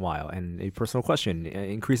question in a while, and a personal question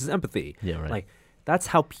increases empathy. Yeah, right. Like, that's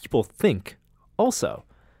how people think also.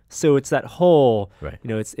 So it's that whole, right.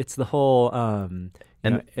 It's the whole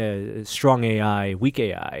strong AI, weak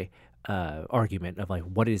AI argument of like,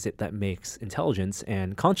 what is it that makes intelligence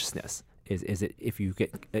and consciousness? Is it if you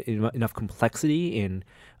get enough complexity in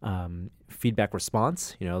feedback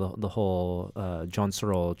response, the whole John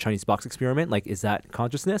Searle Chinese box experiment, like, is that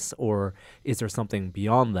consciousness, or is there something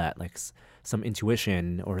beyond that, like some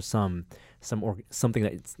intuition or something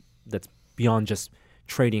that's beyond just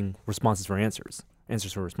trading responses for answers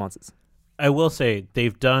for responses? I will say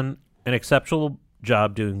they've done an exceptional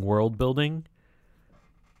job doing world building.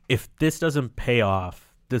 If this doesn't pay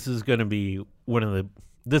off, this is going to be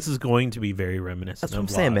this is going to be very reminiscent. That's what I'm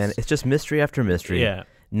saying, man. It's just mystery after mystery. Yeah.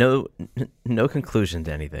 No conclusion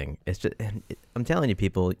to anything. It's just, I'm telling you,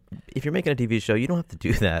 people, if you're making a TV show, you don't have to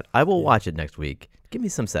do that. I will watch it next week. Give me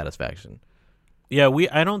some satisfaction. Yeah,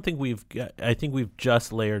 I think we've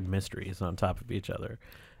just layered mysteries on top of each other.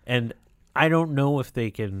 And I don't know if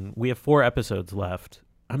they can. We have 4 episodes left.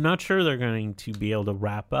 I'm not sure they're going to be able to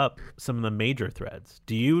wrap up some of the major threads.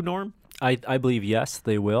 Do you, Norm? I believe yes,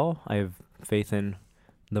 they will. I have faith in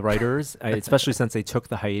the writers, especially since they took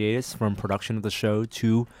the hiatus from production of the show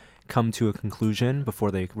to come to a conclusion before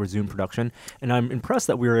they resume production. And I'm impressed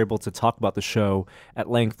that we were able to talk about the show at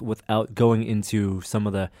length without going into some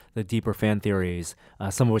of the deeper fan theories,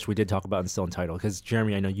 some of which we did talk about in Still Entitled. Because,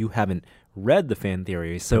 Jeremy, I know you haven't read the fan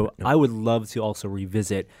theories, so no. I would love to also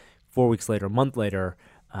revisit 4 weeks later, a month later,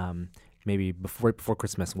 maybe before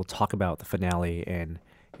Christmas. We'll talk about the finale and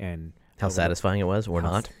how satisfying it was, or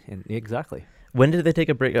not. Exactly. When did they take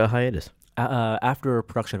a hiatus? After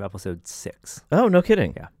production of episode 6. Oh, no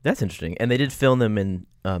kidding. Yeah. That's interesting. And they did film them in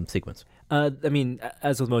sequence. I mean,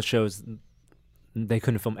 as with most shows, they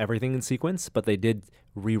couldn't film everything in sequence, but they did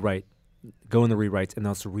go in the rewrites, and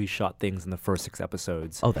also reshot things in the first 6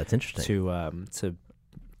 episodes. Oh, that's interesting.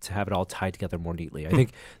 To have it all tied together more neatly. I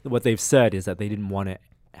think what they've said is that they didn't want to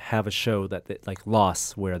have a show that like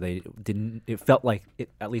Lost, where they didn't. It felt like to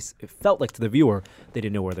the viewer they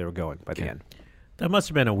didn't know where they were going by the end. That must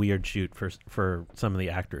have been a weird shoot for some of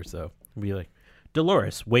the actors, though. Be like,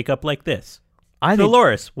 Dolores, wake up like this.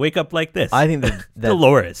 Dolores, wake up like this. I think that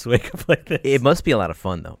Dolores, wake up like this. It must be a lot of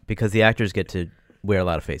fun, though, because the actors get to wear a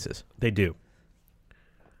lot of faces. They do.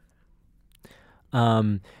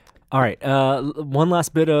 All right. One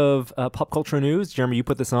last bit of pop culture news. Jeremy, you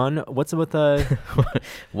put this on. What's up with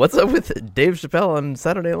What's up with Dave Chappelle on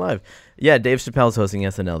Saturday Night Live? Yeah, Dave Chappelle's hosting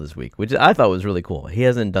SNL this week, which I thought was really cool. He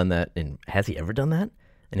hasn't done that has he ever done that?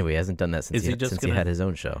 Anyway, he hasn't done that since he had his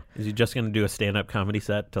own show. Is he just going to do a stand-up comedy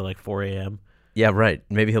set till like 4 a.m.? Yeah, right.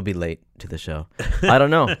 Maybe he'll be late to the show. I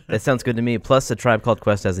don't know. That sounds good to me. Plus, A Tribe Called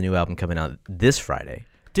Quest has a new album coming out this Friday.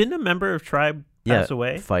 Didn't a member of Tribe pass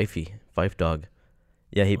away? Fife Dog.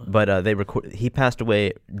 Yeah, he passed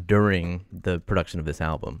away during the production of this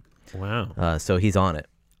album. Wow. So he's on it.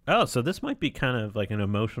 Oh, so this might be kind of like an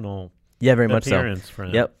emotional very much so. For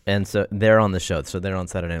him. Yep, and so they're on the show. So they're on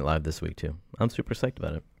Saturday Night Live this week, too. I'm super psyched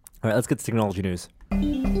about it. All right, let's get to technology news.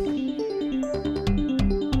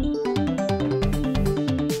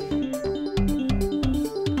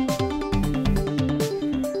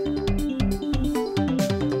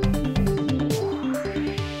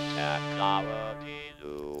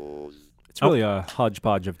 It's really a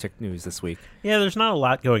hodgepodge of tech news this week. Yeah, there's not a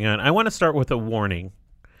lot going on. I want to start with a warning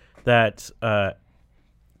that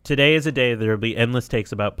today is a day there will be endless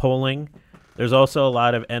takes about polling. There's also a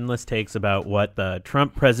lot of endless takes about what the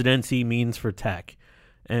Trump presidency means for tech.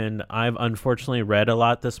 And I've unfortunately read a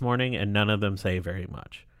lot this morning, and none of them say very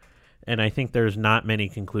much. And I think there's not many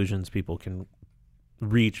conclusions people can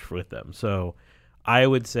reach with them. So I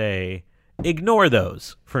would say ignore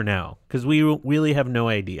those for now, because we really have no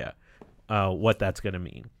idea what that's going to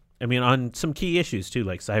mean. I mean, on some key issues, too,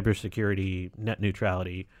 like cybersecurity, net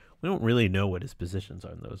neutrality, we don't really know what his positions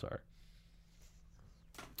on those are.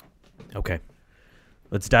 Okay.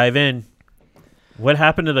 Let's dive in. What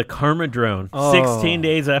happened to the Karma drone 16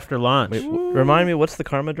 days after launch? Wait, remind me, what's the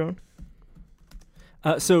Karma drone?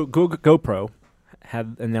 So GoPro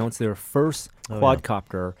had announced their first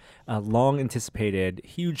quadcopter, long anticipated,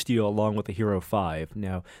 huge deal, along with the Hero 5.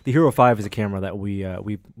 Now, the Hero 5 is a camera that we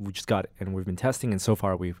just got and we've been testing, and so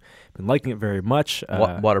far we've been liking it very much.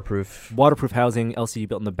 Waterproof housing, LCD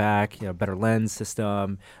built in the back, better lens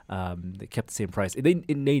system. They kept the same price. They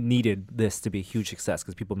needed this to be a huge success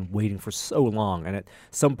because people have been waiting for so long. And at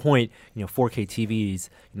some point, 4K TVs,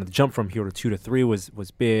 the jump from Hero 2 to 3 was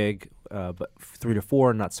big. But 3 to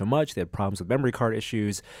 4, not so much. They had problems with memory card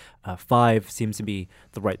issues. 5 seems to be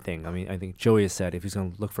the right thing. I mean, I think Joey has said if he's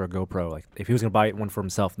going to look for a GoPro, like if he was going to buy one for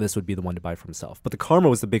himself, this would be the one to buy for himself. But the Karma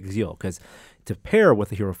was the big deal because to pair with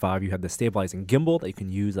the Hero 5, you had the stabilizing gimbal that you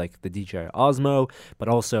can use like the DJI Osmo, but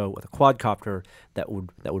also with a quadcopter that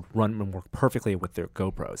would run and work perfectly with their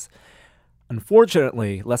GoPros.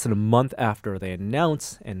 Unfortunately, less than a month after they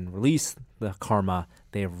announce and release the Karma,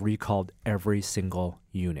 they have recalled every single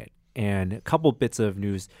unit. And a couple bits of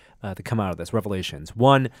news to come out of this, revelations.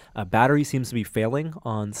 One, a battery seems to be failing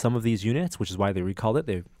on some of these units, which is why they recalled it.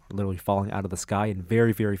 They're literally falling out of the sky in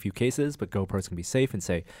very, very few cases, but GoPros can be safe and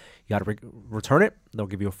say, you got to return it. They'll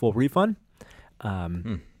give you a full refund.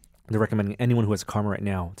 They're recommending anyone who has a Karma right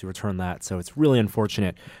now to return that. So it's really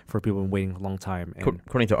unfortunate for people who've been waiting a long time. And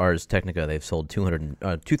according to Ars Technica, they've sold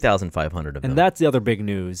 2,500 of them. And that's the other big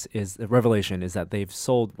news, is the revelation is that they've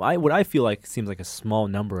sold what I feel like seems like a small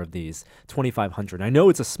number of these, 2,500. I know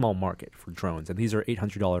it's a small market for drones, and these are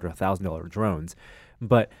 $800 to $1,000 drones,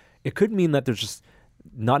 but it could mean that there's just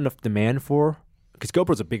not enough demand for, because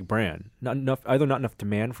GoPro's a big brand, either not enough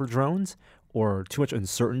demand for drones or too much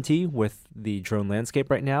uncertainty with the drone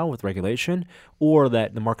landscape right now with regulation, or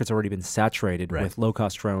that the market's already been saturated with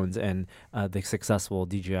low-cost drones and the successful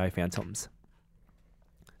DJI Phantoms.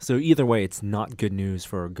 So either way, it's not good news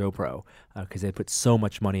for GoPro because they put so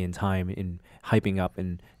much money and time in hyping up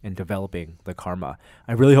and developing the Karma.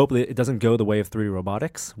 I really hope that it doesn't go the way of 3D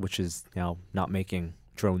Robotics, which is now not making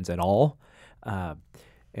drones at all.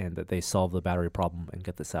 And that they solve the battery problem and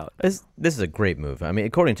get this out. This is a great move. I mean,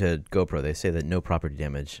 according to GoPro, they say that no property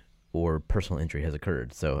damage or personal injury has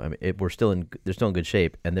occurred. So I mean, they're still in good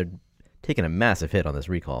shape, and they're taking a massive hit on this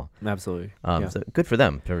recall. Absolutely. So good for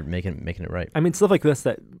them for making it right. I mean, stuff like this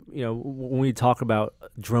that when we talk about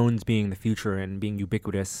drones being the future and being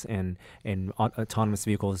ubiquitous and autonomous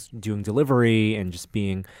vehicles doing delivery and just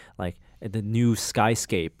being like the new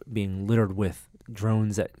skyscape being littered with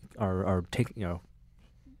drones that are taking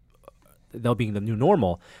they'll being the new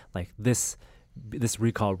normal, like this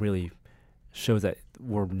recall really shows that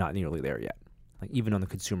we're not nearly there yet, like even on the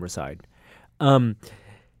consumer side. On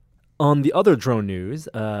the other drone news,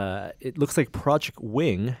 it looks like Project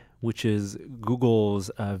Wing, which is Google's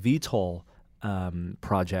VTOL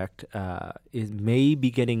project, may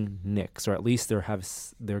be getting nixed, or at least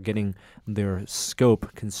they're getting their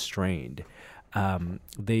scope constrained.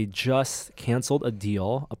 They just canceled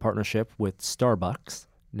a partnership with Starbucks.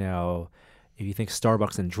 Now, if you think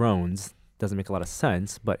Starbucks and drones, doesn't make a lot of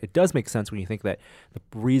sense, but it does make sense when you think that the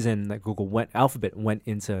reason that Alphabet went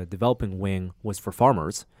into developing Wing was for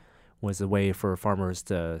farmers, was a way for farmers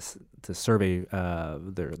to survey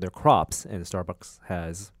their crops, and Starbucks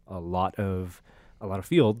has a lot of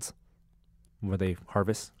fields where they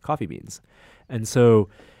harvest coffee beans, and so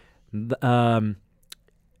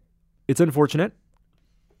it's unfortunate.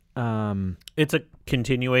 It's a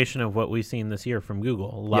continuation of what we've seen this year from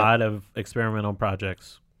Google. A lot of experimental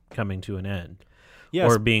projects coming to an end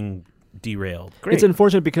or being derailed. Great. It's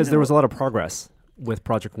unfortunate because there was a lot of progress with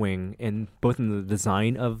Project Wing, and both in the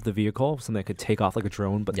design of the vehicle, something that could take off like a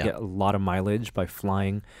drone but get a lot of mileage by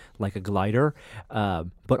flying like a glider,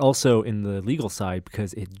 but also in the legal side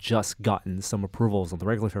because it just gotten some approvals on the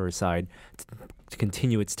regulatory side to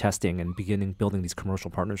continue its testing and building these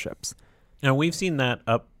commercial partnerships. Now, we've seen that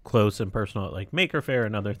up close and personal at like Maker Faire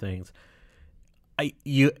and other things.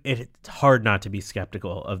 It's hard not to be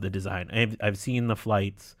skeptical of the design. I've seen the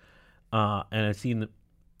flights and I've seen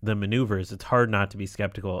the maneuvers. It's hard not to be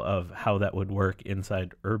skeptical of how that would work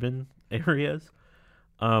inside urban areas.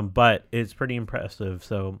 but it's pretty impressive.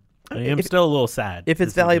 So I am still a little sad. If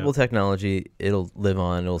it's valuable technology, it'll live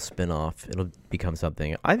on. It'll spin off. It'll become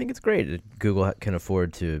something. I think it's great. Google can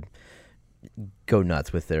afford to go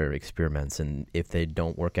nuts with their experiments, and if they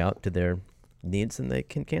don't work out to their needs, then they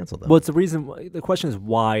can cancel them. Well, it's the reason. The question is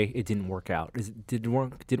why it didn't work out. Didn't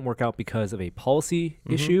work out because of a policy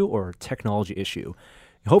issue or a technology issue?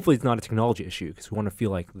 Hopefully, it's not a technology issue because we want to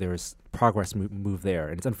feel like there's progress move there.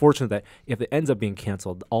 And it's unfortunate that if it ends up being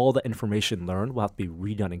canceled, all the information learned will have to be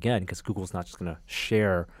redone again because Google's not just going to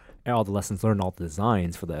share all the lessons learned, all the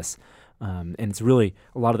designs for this. And it's really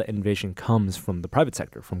a lot of the innovation comes from the private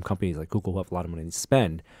sector, from companies like Google who have a lot of money to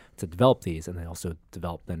spend to develop these, and they also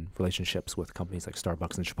develop then relationships with companies like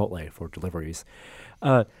Starbucks and Chipotle for deliveries.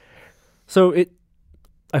 So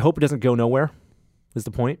I hope it doesn't go nowhere. Is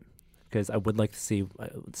the point? Because I would like to see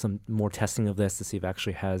some more testing of this to see if it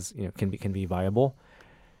actually has can be viable.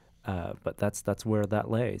 But that's where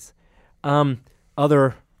that lays.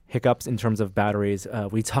 Other hiccups in terms of batteries.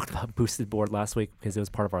 We talked about boosted board last week because it was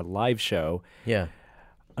part of our live show. Yeah.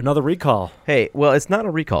 Another recall. Hey, well, it's not a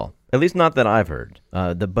recall. At least not that I've heard.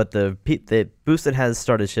 But the Boosted has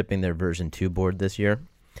started shipping their version 2 board this year,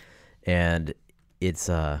 and it's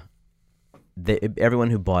everyone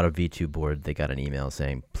who bought a V2 board, they got an email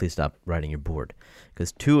saying, please stop writing your board.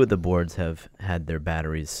 Because 2 of the boards have had their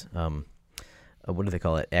batteries, what do they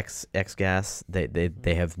call it, X gas? They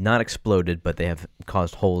have not exploded, but they have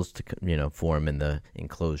caused holes to form in the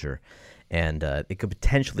enclosure. And it could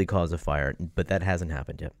potentially cause a fire, but that hasn't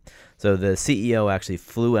happened yet. So the CEO actually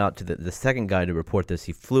flew out to the second guy to report this.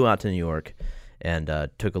 He flew out to New York and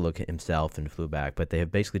took a look at himself and flew back. But they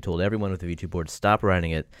have basically told everyone with the V2 board, stop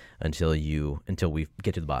writing it until we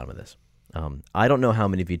get to the bottom of this. I don't know how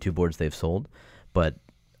many V2 boards they've sold, but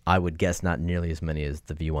I would guess not nearly as many as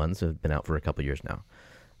the V1s who have been out for a couple years now,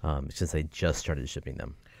 since they just started shipping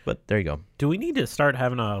them. But there you go. Do we need to start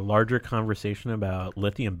having a larger conversation about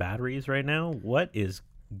lithium batteries right now? What is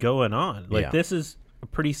going on? This is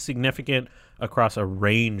pretty significant across a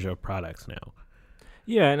range of products now.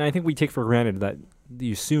 Yeah, and I think we take for granted that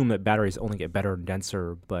you assume that batteries only get better and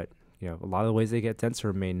denser, but a lot of the ways they get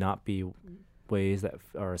denser may not be ways that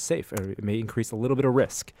are safe, or it may increase a little bit of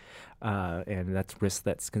risk, and that's risk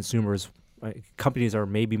that companies are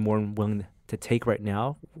maybe more willing to take right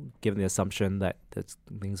now, given the assumption that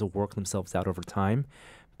things will work themselves out over time.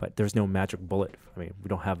 But there's no magic bullet. I mean, we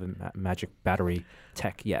don't have a magic battery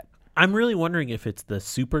tech yet. I'm really wondering if it's the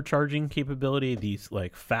supercharging capability, these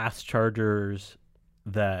fast chargers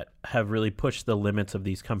that have really pushed the limits of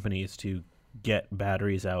these companies to get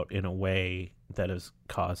batteries out in a way that has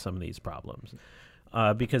caused some of these problems.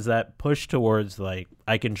 Because that push towards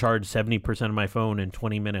I can charge 70% of my phone in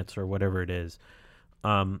 20 minutes or whatever it is.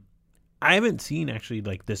 I haven't seen actually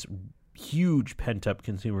this huge pent up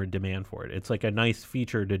consumer demand for it. It's a nice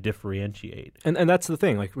feature to differentiate. And that's the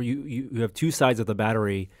thing. You have 2 sides of the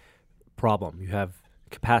battery problem. You have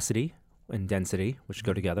capacity and density, which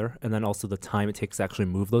go together, and then also the time it takes to actually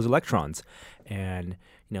move those electrons. And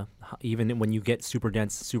even when you get super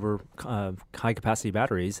dense, super high capacity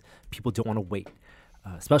batteries, people don't want to wait,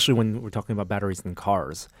 especially when we're talking about batteries in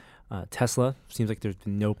cars. Tesla seems like there's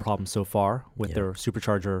been no problem so far with their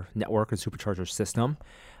supercharger network and supercharger system,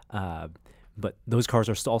 but those cars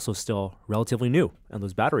are also still relatively new, and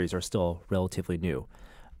those batteries are still relatively new.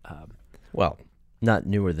 Well, not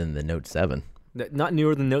newer than the Note 7. Not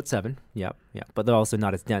newer than Note 7, yeah, but they're also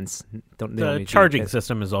not as dense. The charging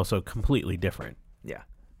system is also completely different. Yeah.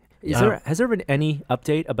 Has there been any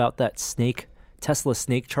update about that Tesla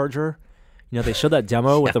snake charger? They showed that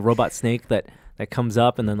demo with the robot snake that comes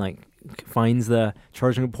up and then finds the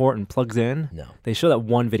charging port and plugs in. No. They showed that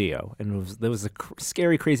one video, and there was a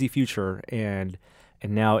scary, crazy future, and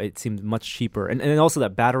now it seems much cheaper. And also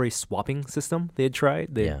that battery swapping system they had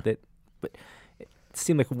tried. But it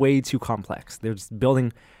seemed way too complex. They're just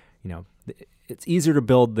building, it's easier to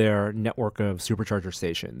build their network of supercharger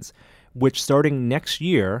stations, which starting next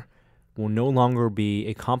year will no longer be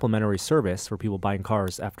a complimentary service for people buying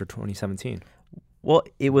cars after 2017. Well,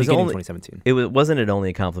 it was only 2017. Wasn't it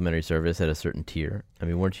only a complimentary service at a certain tier? I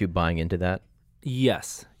mean, weren't you buying into that?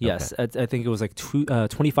 Yes. Okay. I think it was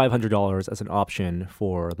 $2,500 as an option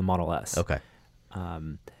for the Model S. Okay.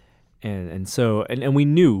 And we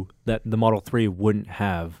knew that the Model 3 wouldn't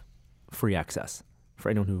have free access for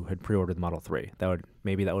anyone who had pre-ordered the Model 3. That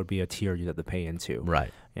would be a tier you'd have to pay into.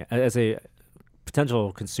 Right. Yeah, as a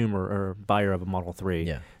potential consumer or buyer of a Model 3,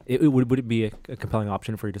 yeah. Would it be a compelling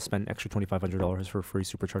option for you to spend extra $2,500 for free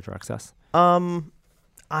supercharger access?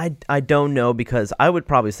 I don't know, because I would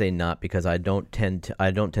probably say not, because I don't tend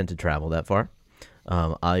to travel that far.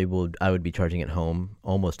 I would be charging at home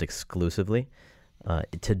almost exclusively.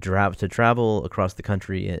 To travel across the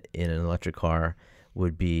country in an electric car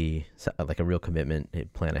would be like a real commitment, a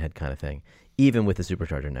plan ahead kind of thing, even with the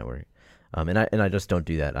supercharger network. And I just don't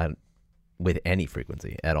do that with any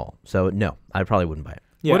frequency at all. So no, I probably wouldn't buy it.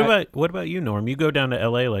 Yeah, what about you, Norm? You go down to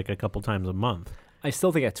LA like a couple times a month. I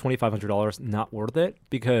still think at $2,500 not worth it,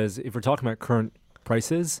 because if we're talking about current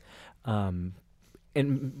prices, and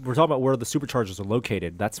we're talking about where the superchargers are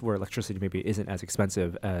located, that's where electricity maybe isn't as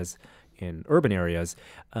expensive as in urban areas.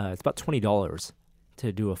 It's about $20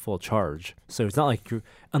 to do a full charge. So it's not like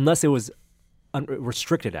unless it was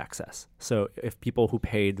restricted access. So if people who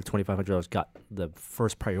paid the $2,500 got the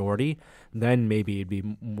first priority, then maybe you'd be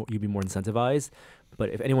more incentivized.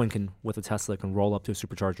 But if anyone can, with a Tesla, can roll up to a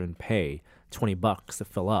supercharger and pay $20 to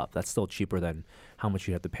fill up, that's still cheaper than how much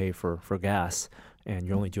you have to pay for gas. And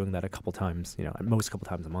you're only doing that a couple times, at most a couple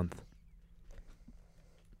times a month.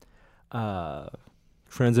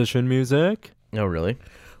 Transition music. Oh, really?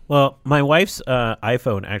 Well, my wife's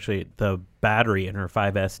iPhone, actually, the battery in her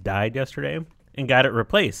 5S died yesterday and got it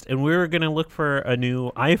replaced. And we were going to look for a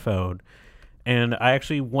new iPhone. And I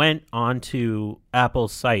actually went onto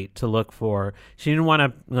Apple's site to look for, she didn't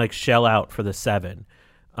want to shell out for the 7.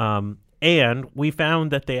 And we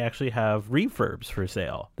found that they actually have refurbs for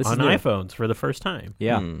sale on iPhones for the first time.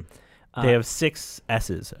 Yeah. They have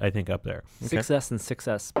 6S's, I think, up there. 6S and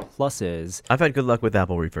 6S Pluses. I've had good luck with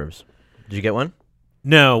Apple refurbs. Did you get one?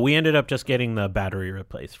 No, we ended up just getting the battery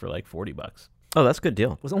replaced for like $40. Oh, that's a good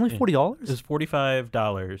deal. Was it only $40? It was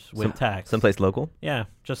 $45 with tax. Someplace local? Yeah,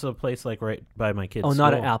 just a place like right by my kids' school.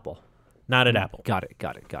 Not at Apple. Not at Apple. Got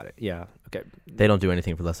it. Yeah. Okay. They don't do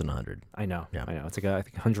anything for less than $100. I know. Yeah. I know. It's like I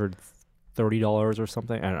think $130 or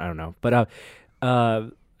something. I don't know. But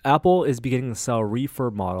Apple is beginning to sell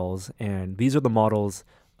refurb models, and these are the models,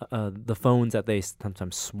 the phones that they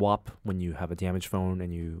sometimes swap when you have a damaged phone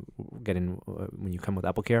and you get in when you come with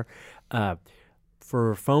AppleCare,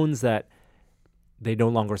 for phones that they no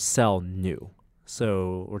longer sell new.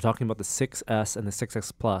 So we're talking about the 6S and the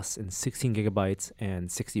 6S Plus in 16 gigabytes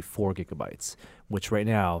and 64 gigabytes, which right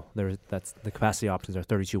now that's the capacity options are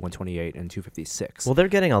 32, 128, and 256. Well, they're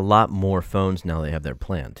getting a lot more phones now. They have their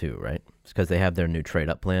plan too, right? It's because they have their new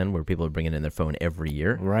trade-up plan where people are bringing in their phone every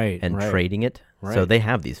year, and trading it. Right. So they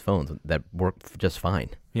have these phones that work just fine.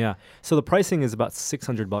 Yeah. So the pricing is about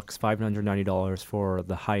 $600, $590 for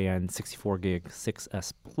the high-end 64 gig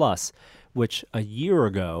 6S Plus, which a year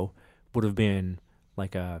ago would have been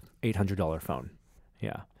like a $800 phone.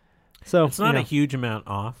 Yeah. So it's not a huge amount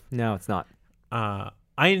off. No, it's not. I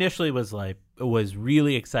initially was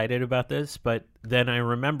really excited about this, but then I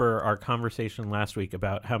remember our conversation last week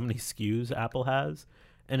about how many SKUs Apple has,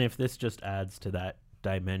 and if this just adds to that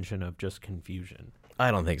dimension of just confusion.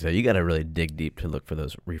 I don't think so. You got to really dig deep to look for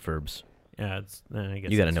those refurbs. Yeah, I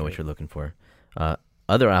guess you got to know what you're looking for.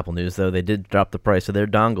 Other Apple news, though, they did drop the price of their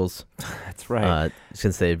dongles. That's right.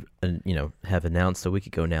 Since they have announced a week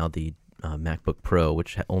ago now the MacBook Pro,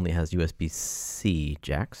 which only has USB-C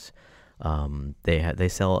jacks. They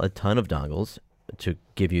sell a ton of dongles to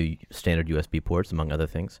give you standard USB ports, among other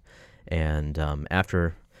things. And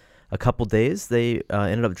after a couple days, they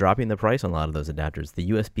ended up dropping the price on a lot of those adapters. The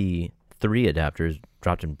USB 3 adapters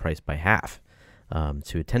dropped in price by half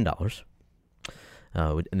to $10.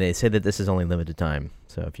 And they say that this is only limited time.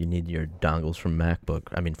 So if you need your dongles from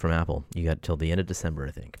Apple, you got till the end of December,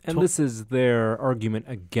 I think. And this is their argument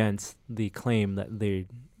against the claim that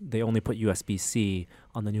they only put USB-C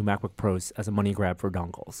on the new MacBook Pros as a money grab for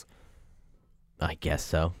dongles. I guess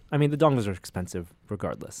so. I mean, the dongles are expensive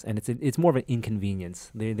regardless, and it's more of an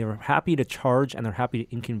inconvenience. They're happy to charge, and they're happy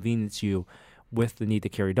to inconvenience you with the need to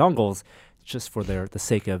carry dongles just for the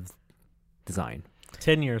sake of design.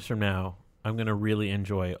 10 years from now, I'm going to really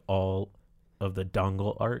enjoy all of the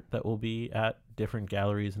dongle art that will be at different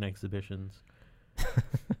galleries and exhibitions.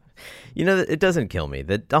 It doesn't kill me,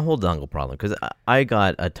 the whole dongle problem, because I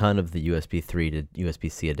got a ton of the USB 3 to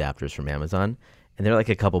USB-C adapters from Amazon, and they're like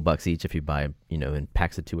a couple bucks each if you buy, in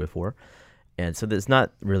packs of 2 or 4. And so there's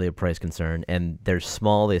not really a price concern, and they're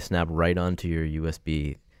small. They snap right onto your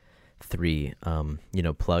USB 3,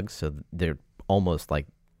 plugs, so they're almost like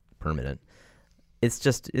permanent. It's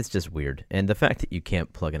just weird. And the fact that you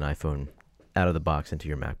can't plug an iPhone out of the box into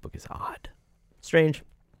your MacBook is odd. Strange.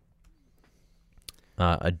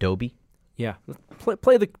 Adobe. Yeah.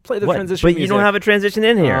 Play the transition But music. you don't have a transition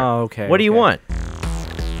in here. Oh, okay. What do you want?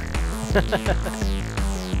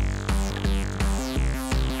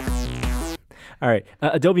 All right.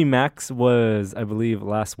 Adobe Max was, I believe,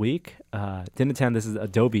 last week. didn't attend. This is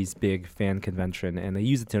Adobe's big fan convention, and they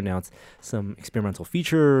use it to announce some experimental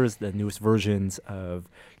features, the newest versions of,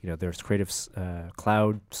 there's Creative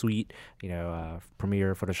Cloud Suite,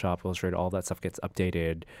 Premiere, Photoshop, Illustrator, all that stuff gets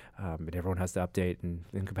updated, and everyone has to update and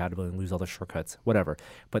incompatibility and lose all the shortcuts, whatever.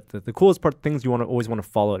 But the coolest part, things you always want to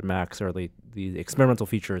follow at Max are the experimental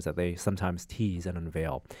features that they sometimes tease and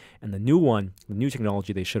unveil. And the new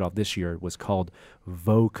technology they showed off this year was called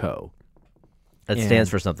Voco. That stands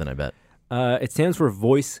for something, I bet. It stands for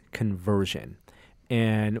voice conversion.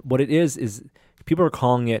 And what it is people are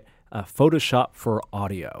calling it Photoshop for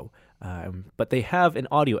audio. But they have an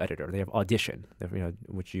audio editor. They have Audition,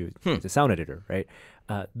 which it's a sound editor, right?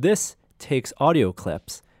 This takes audio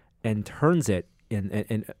clips and turns it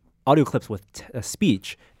in audio clips with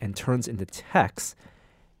speech and turns into text.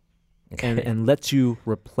 Okay. And lets you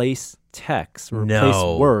replace text,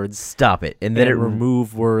 words. Stop it. And then it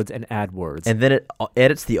remove words and add words. And then it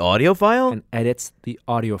edits the audio file? And edits the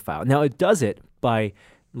audio file. Now, it does it by,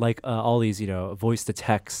 all these,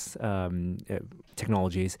 voice-to-text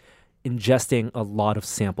technologies, ingesting a lot of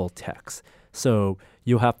sample text. So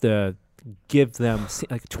you'll have to give them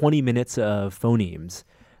 20 minutes of phonemes.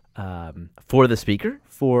 For the speaker?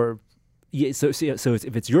 Yeah, so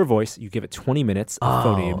if it's your voice, you give it 20 minutes of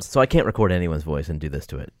phonemes. So I can't record anyone's voice and do this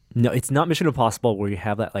to it. No, it's not Mission Impossible where you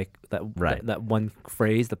have that one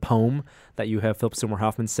phrase, the poem that you have Philip Seymour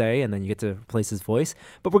Hoffman say, and then you get to replace his voice.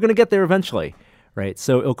 But we're going to get there eventually, right?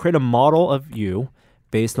 So it'll create a model of you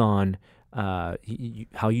based on how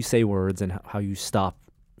you say words and how you stop,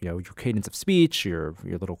 your cadence of speech, your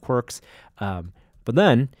little quirks. But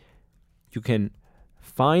then you can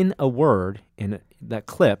find a word in that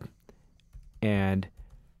clip, and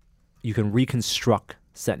you can reconstruct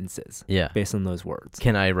sentences based on those words.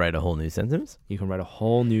 Can I write a whole new sentence? You can write a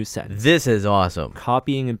whole new sentence. This is awesome.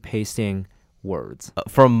 Copying and pasting words.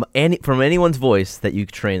 From anyone's voice that you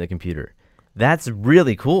train the computer. That's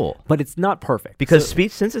really cool. But it's not perfect. Because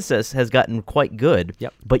speech synthesis has gotten quite good,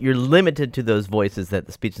 Yep. but you're limited to those voices that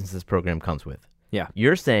the speech synthesis program comes with. Yeah.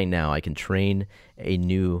 You're saying now I can train a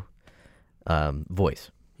new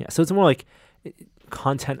voice. Yeah, so it's more like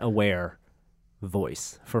content-aware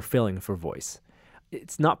voice, for filling for voice.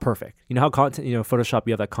 It's not perfect. You know how Photoshop,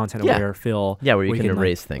 you have that content-aware fill. Yeah, where you can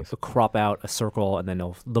erase things. Crop out a circle, and then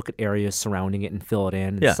it'll look at areas surrounding it and fill it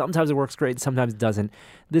in. Yeah. Sometimes it works great, sometimes it doesn't.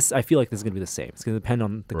 I feel like this is going to be the same. It's going to depend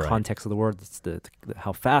on the context of the word,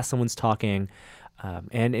 how fast someone's talking,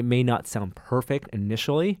 and it may not sound perfect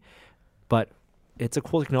initially, but it's a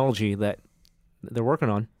cool technology that they're working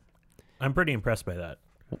on. I'm pretty impressed by that.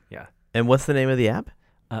 Yeah. And what's the name of the app?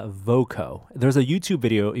 Voco. There's a YouTube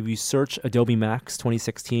video. If you search Adobe Max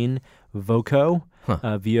 2016 Voco,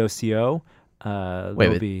 VOCO,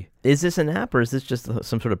 wait, is this an app or is this just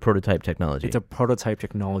some sort of prototype technology? It's a prototype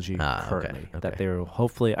technology currently that they're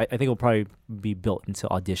hopefully. I think it'll probably be built into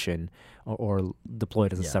Audition or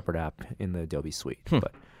deployed as a separate app in the Adobe suite.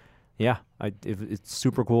 But yeah, it's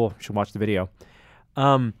super cool. You should watch the video.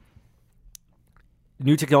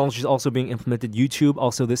 New technology is also being implemented. YouTube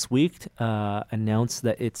also this week announced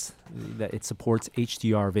that it supports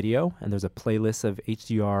HDR video, and there's a playlist of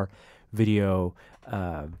HDR video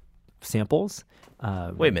samples.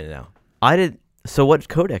 Wait a minute now. So what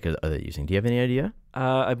codec are they using? Do you have any idea?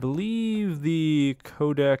 I believe the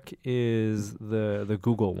codec is the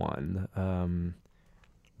Google one.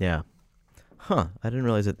 Yeah. I didn't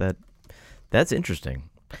realize that's interesting.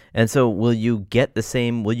 And so will you get an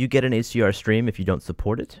HDR stream if you don't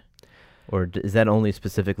support it? Or is that only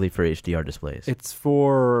specifically for HDR displays? It's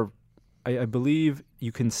for, I believe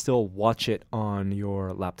you can still watch it on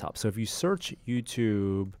your laptop. So if you search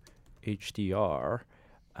YouTube HDR,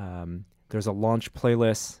 there's a launch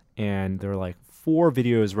playlist, and there are 4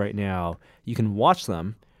 videos right now. You can watch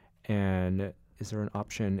them, and is there an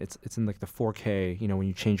option? It's in the 4K, when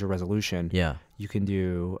you change your resolution. Yeah. You can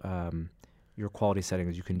do... your quality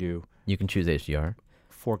settings, you can choose HDR,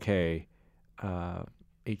 4K,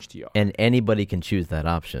 HDR, and anybody can choose that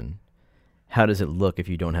option. How does it look if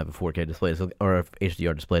you don't have a 4K display or a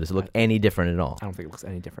HDR display? Does it look any different at all? I don't think it looks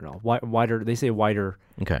any different at all. Wider, they say wider.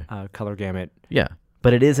 Okay. Color gamut. Yeah,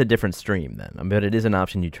 but it is a different stream then. But it is an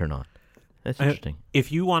option you turn on. That's interesting.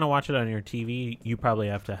 If you want to watch it on your TV, you probably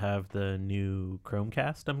have to have the new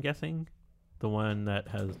Chromecast. I'm guessing, the one that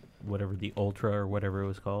has whatever the Ultra or whatever it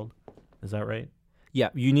was called. Is that right? Yeah,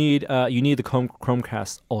 you need the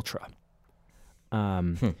Chromecast Ultra.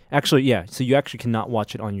 Actually, yeah. So you actually cannot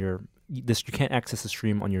watch it on you can't access the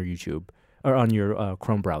stream on your YouTube or on your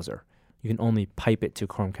Chrome browser. You can only pipe it to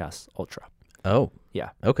Chromecast Ultra. Oh,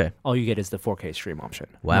 yeah. Okay. All you get is the 4K stream option.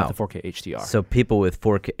 Wow. Not the 4K HDR. So people with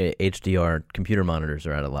 4K HDR computer monitors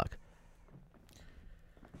are out of luck.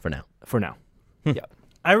 for now. Yeah.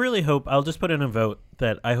 I really hope, I'll just put in a vote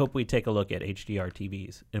that I hope we take a look at HDR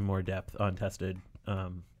TVs in more depth untested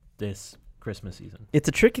this Christmas season. It's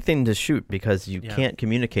a tricky thing to shoot because you can't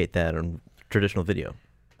communicate that on traditional video.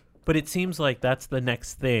 But it seems like that's the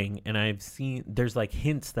next thing, and I've seen there's like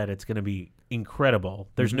hints that it's going to be incredible.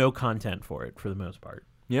 There's no content for it for the most part.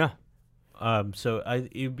 Yeah. So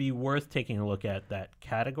it'd be worth taking a look at that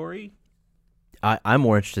category. I'm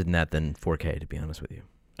more interested in that than 4K, to be honest with you.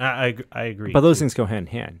 I agree. But those things go hand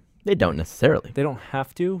in hand. They don't necessarily. They don't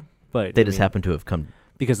have to, but they just happen to have come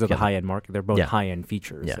because of together. the high-end market. They're both high-end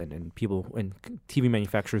features, and people and TV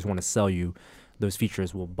manufacturers want to sell you those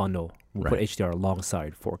features. Will put HDR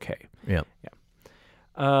alongside 4K. Yeah.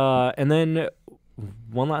 And then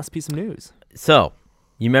one last piece of news. So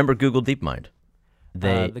you remember Google DeepMind?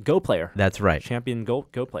 The Go player. That's right. Champion Go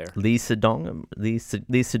player. Lee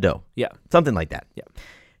Sedol. Yeah. Something like that.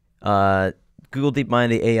 Yeah. Google DeepMind,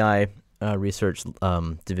 the AI research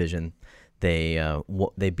division, they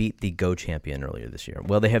beat the Go champion earlier this year.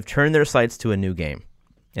 Well, they have turned their sights to a new game,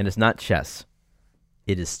 and it's not chess.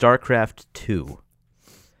 It is StarCraft II.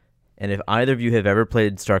 And if either of you have ever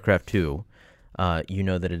played StarCraft II, you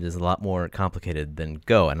know that it is a lot more complicated than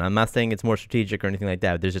Go. And I'm not saying it's more strategic or anything like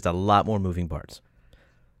that. There's just a lot more moving parts,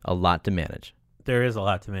 a lot to manage. There is a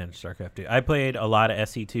lot to manage StarCraft II. I played a lot of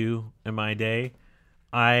SE2 in my day.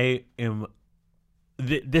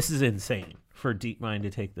 This is insane for DeepMind to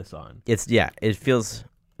take this on. It feels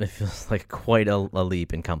like quite a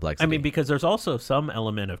leap in complexity. I mean, because there's also some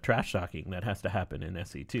element of trash talking that has to happen in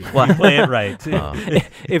SE2. Well, you play it right.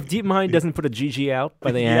 If DeepMind doesn't put a GG out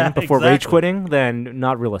by the end before rage quitting, then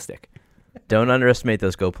not realistic. Don't underestimate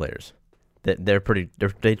those Go players.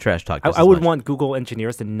 They trash talk. I would want Google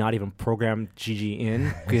engineers to not even program GG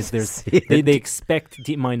in because they expect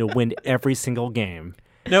DeepMind to win every single game.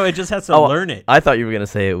 No, it just has to learn it. I thought you were going to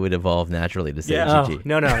say it would evolve naturally to say GG.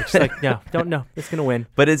 Oh, no. It's like, no, don't know. It's going to win.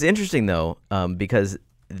 But it's interesting, though, because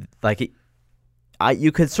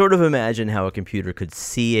you could sort of imagine how a computer could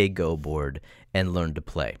see a Go board and learn to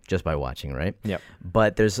play just by watching, right? Yeah.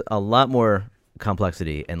 But there's a lot more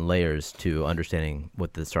complexity and layers to understanding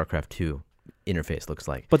what the StarCraft II interface looks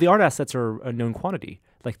like. But the art assets are a known quantity.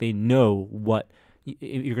 Like they know what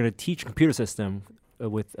you're going to teach a computer system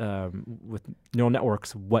with neural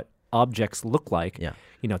networks what objects look like. Yeah.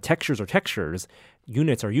 Textures are textures,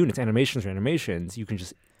 units are units, animations are animations. You can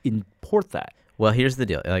just import that. Well, here's the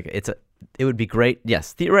deal. It would be great.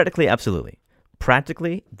 Yes, theoretically, absolutely.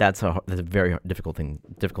 Practically, that's a very difficult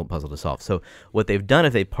puzzle to solve. So what they've done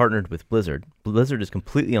is they partnered with Blizzard. Blizzard is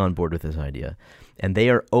completely on board with this idea, and they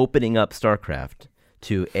are opening up StarCraft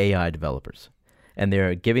to AI developers. And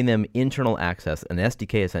they're giving them internal access, an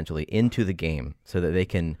SDK essentially, into the game so that they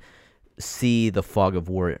can see the fog of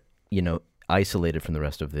war, isolated from the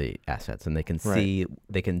rest of the assets, and they can see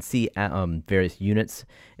various units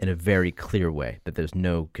in a very clear way that there's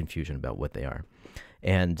no confusion about what they are,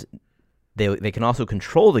 and they can also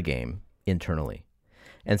control the game internally.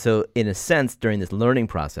 And so, in a sense, during this learning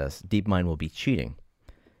process, DeepMind will be cheating,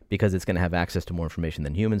 because it's going to have access to more information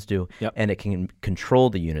than humans do, and it can control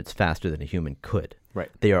the units faster than a human could. Right.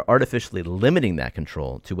 They are artificially limiting that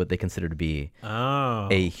control to what they consider to be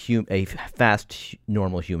a fast,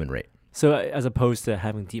 normal human rate. So as opposed to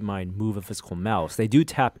having DeepMind move a physical mouse, they do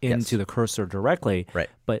tap into the cursor directly,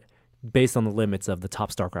 but based on the limits of the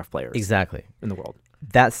top StarCraft players in the world.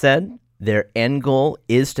 That said, their end goal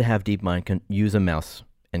is to have DeepMind use a mouse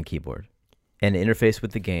and keyboard and interface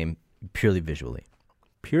with the game purely visually.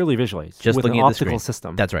 Purely visually, just with looking an at optical the screen.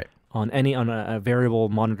 System. That's right. On a variable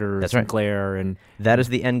monitor, and glare, and that is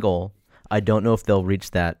the end goal. I don't know if they'll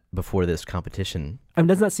reach that before this competition.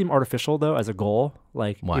 Doesn't that seem artificial though, as a goal?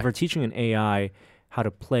 Like, why? If you're teaching an AI how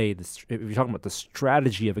to play this, if you're talking about the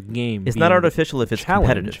strategy of a game, it's not artificial if it's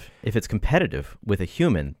competitive. If it's competitive with a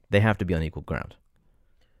human, they have to be on equal ground.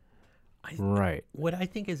 Right. What I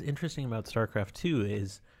think is interesting about StarCraft II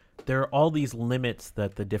is there are all these limits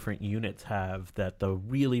that the different units have that the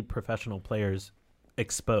really professional players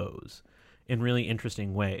expose in really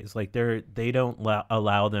interesting ways. Like they don't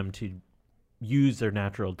allow them to use their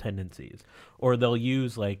natural tendencies, or they'll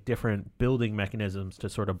use like different building mechanisms to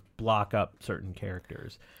sort of block up certain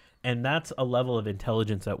characters. And that's a level of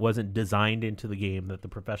intelligence that wasn't designed into the game that the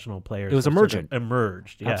professional players. It was emergent. Sort of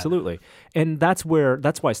emerged. Yeah. Absolutely. And that's why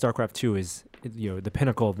StarCraft II is, the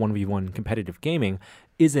pinnacle of 1v1 competitive gaming.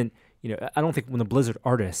 Isn't I don't think when the Blizzard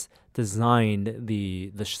artists designed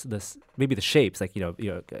maybe the shapes, like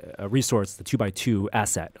a resource, the 2x2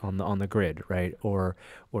 asset on the grid, right, or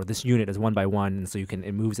this unit is 1x1, and so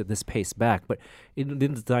it moves at this pace back. But it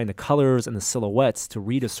didn't design the colors and the silhouettes to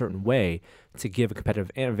read a certain way to give a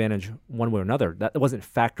competitive advantage one way or another. That wasn't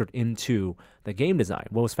factored into the game design.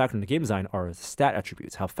 What was factored into game design are the stat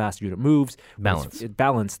attributes, how fast the unit moves, balance,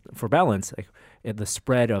 like the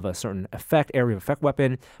spread of a certain area of effect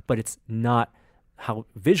weapon, but it's not how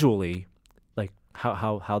visually, like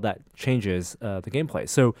how that changes the gameplay.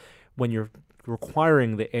 So when you're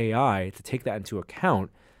requiring the AI to take that into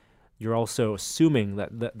account, you're also assuming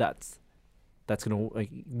that's going to,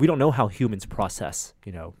 we don't know how humans process,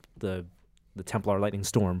 the Templar lightning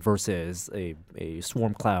storm versus a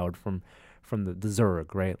swarm cloud from the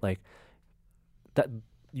Zerg, right? Like that,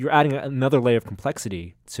 you're adding another layer of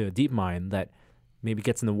complexity to DeepMind that maybe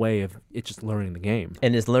gets in the way of it just learning the game.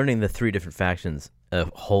 And is learning the 3 different factions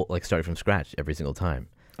starting from scratch every single time.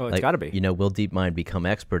 Oh, it's got to be. Will DeepMind become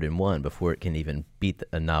expert in one before it can even beat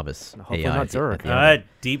a novice Hopefully AI? Not Zerg.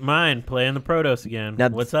 DeepMind playing the Protoss again. Now,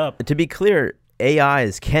 what's up? To be clear,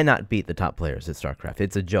 AIs cannot beat the top players at StarCraft.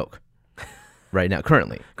 It's a joke right now,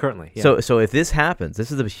 currently. Yeah. So if this happens,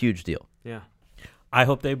 this is a huge deal. Yeah. I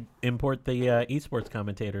hope they import the esports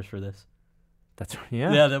commentators for this. That's right.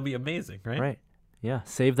 Yeah, that'd be amazing, right? Right. Yeah.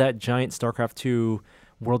 Save that giant StarCraft II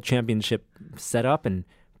World Championship setup and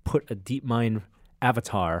put a DeepMind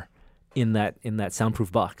avatar in that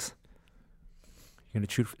soundproof box. You're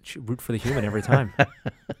gonna root for the human every time.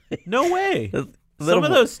 No way. Some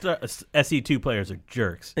of those SE2 players are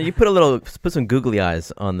jerks. And you put some googly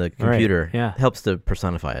eyes on the computer. Right. Yeah. Helps to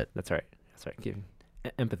personify it. That's right. Give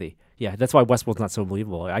empathy. Yeah, that's why Westworld's not so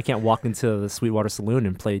believable. I can't walk into the Sweetwater Saloon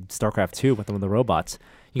and play StarCraft 2 with one of the robots.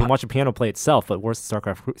 You can watch a piano play itself, but where's the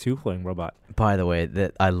StarCraft 2 playing robot? By the way,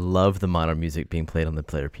 I love the modern music being played on the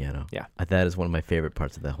player piano. Yeah. That is one of my favorite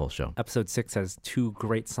parts of the whole show. Episode 6 has 2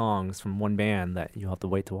 great songs from one band that you'll have to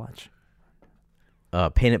wait to watch.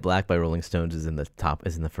 Paint It Black by Rolling Stones is in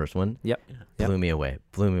the first one. Yep. Blew me away.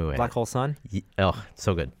 Black Hole Sun?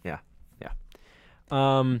 So good. Yeah.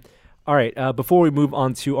 All right, before we move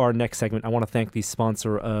on to our next segment, I want to thank the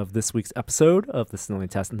sponsor of this week's episode of the Snilling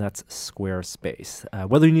Test, and that's Squarespace.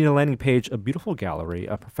 Whether you need a landing page, a beautiful gallery,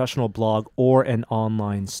 a professional blog, or an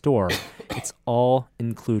online store, it's all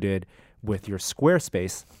included with your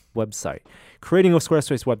Squarespace website. Creating a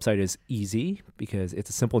Squarespace website is easy because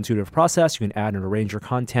it's a simple, intuitive process. You can add and arrange your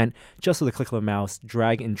content just with a click of a mouse,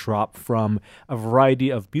 drag and drop from a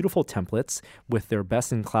variety of beautiful templates with their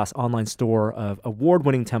best-in-class online store of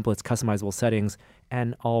award-winning templates, customizable settings,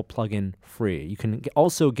 and all plugin free. You can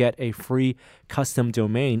also get a free custom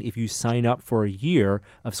domain if you sign up for a year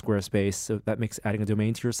of Squarespace. So that makes adding a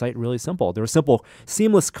domain to your site really simple. There are simple,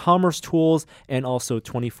 seamless commerce tools and also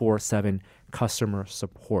 24/7 customer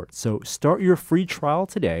support. So start your free trial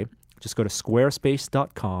today. Just go to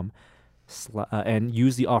squarespace.com and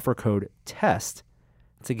use the offer code TEST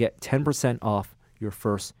to get 10% off your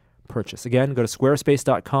first purchase. Again, go to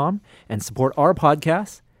squarespace.com and support our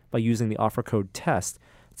podcast by using the offer code TEST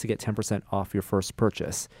to get 10% off your first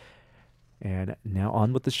purchase. And now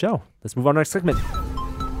on with the show. Let's move on to our next segment.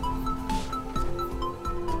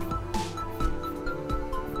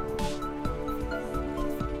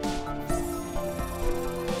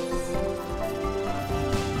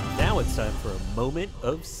 It's time for a moment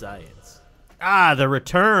of science. The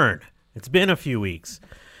return. It's been a few weeks.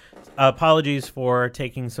 Apologies for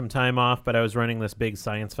taking some time off, but I was running this big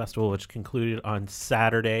science festival, which concluded on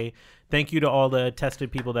Saturday. Thank you to all the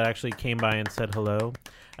tested people that actually came by and said hello.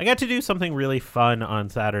 I got to do something really fun on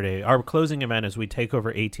Saturday. Our closing event is we take over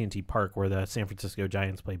AT&T Park, where the San Francisco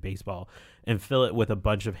Giants play baseball, and fill it with a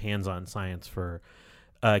bunch of hands-on science for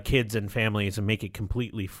kids and families, and make it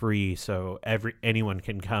completely free so anyone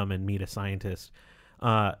can come and meet a scientist.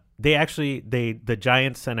 The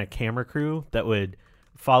Giants sent a camera crew that would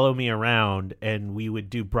follow me around, and we would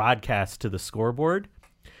do broadcasts to the scoreboard.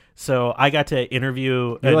 So I got to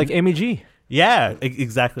interview. You're like Amy G. Yeah,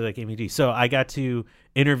 exactly like Amy G. So I got to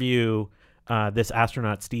interview this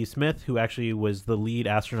astronaut, Steve Smith, who actually was the lead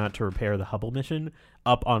astronaut to repair the Hubble mission,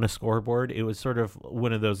 up on a scoreboard. It was sort of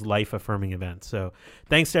one of those life-affirming events. So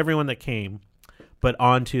thanks to everyone that came. But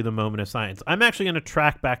on to the moment of science. I'm actually going to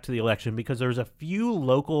track back to the election because there's a few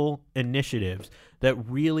local initiatives that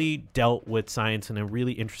really dealt with science in a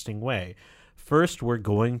really interesting way. First, we're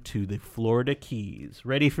going to the Florida Keys.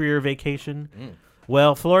 Ready for your vacation?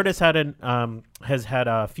 Well, Florida's has had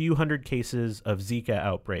a few hundred cases of Zika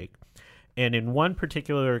outbreak. And in one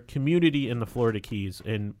particular community in the Florida Keys,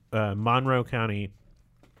 in Monroe County,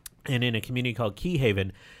 and in a community called Key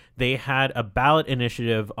Haven, they had a ballot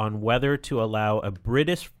initiative on whether to allow a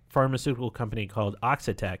British pharmaceutical company called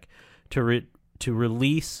Oxitec to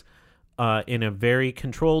release in a very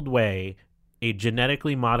controlled way a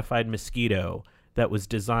genetically modified mosquito that was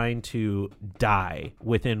designed to die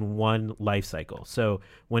within one life cycle. So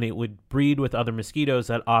when it would breed with other mosquitoes,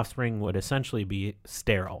 that offspring would essentially be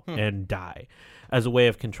sterile and die as a way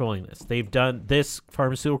of controlling this. This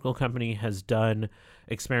pharmaceutical company has done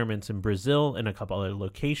experiments in Brazil and a couple other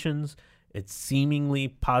locations. It's seemingly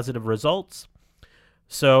positive results.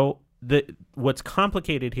 So what's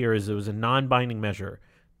complicated here is it was a non-binding measure.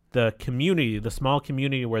 The community, the small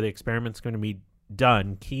community where the experiment's going to be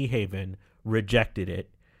done, Key Haven, rejected it.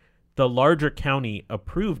 The larger county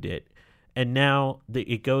approved it, and now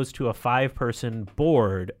it goes to a 5-person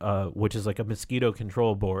board, which is like a mosquito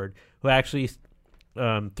control board, who actually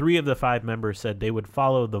 3 of the 5 members said they would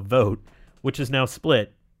follow the vote, which is now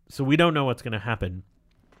split. So we don't know what's going to happen.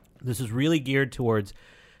 This is really geared towards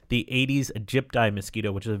the Aedes aegypti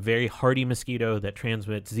mosquito, which is a very hardy mosquito that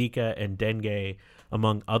transmits Zika and dengue,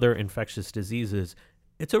 among other infectious diseases.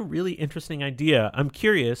 It's a really interesting idea. I'm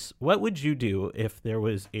curious, what would you do if there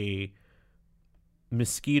was a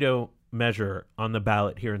mosquito measure on the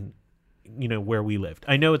ballot here in, where we lived?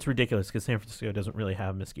 I know it's ridiculous because San Francisco doesn't really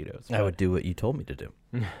have mosquitoes. I would do what you told me to do.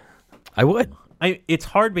 I would. It's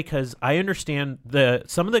hard because I understand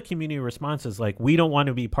some of the community responses, like, we don't want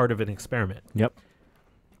to be part of an experiment. Yep.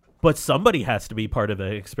 But somebody has to be part of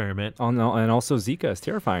the experiment. Oh, no, and also Zika is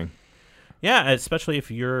terrifying. Yeah, especially if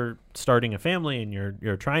you're starting a family and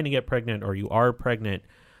you're trying to get pregnant or you are pregnant,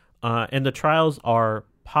 and the trials are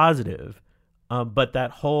positive, but that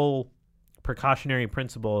whole precautionary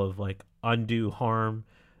principle of like undue harm,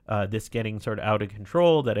 this getting sort of out of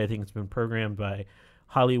control that I think has been programmed by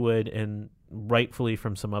Hollywood and rightfully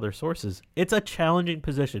from some other sources. It's a challenging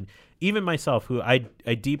position. Even myself, who I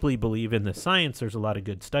deeply believe in the science, there's a lot of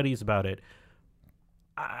good studies about it,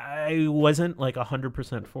 I wasn't like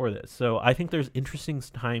 100% for this. So I think there's interesting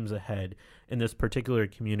times ahead in this particular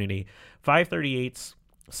community. 538's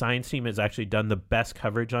science team has actually done the best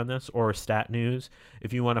coverage on this, or Stat News,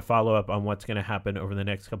 if you want to follow up on what's going to happen over the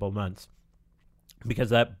next couple of months, because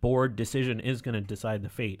that board decision is going to decide the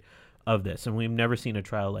fate of this. And we've never seen a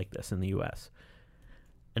trial like this in the U.S.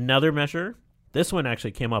 Another measure, this one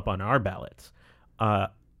actually came up on our ballots.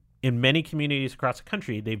 In many communities across the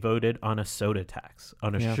country, they voted on a soda tax,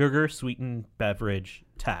 on a sugar-sweetened beverage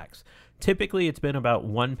tax. Typically, it's been about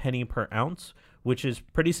 1 penny per ounce, which is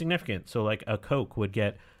pretty significant. So, like, a Coke would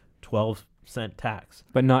get 12-cent tax.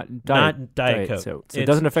 But not Diet Coke. So it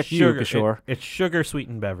doesn't affect sugar, you, Kishore. It's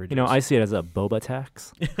sugar-sweetened beverages. I see it as a boba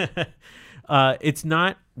tax. It's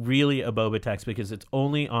not really a boba tax because it's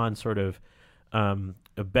only on sort of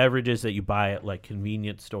beverages that you buy at like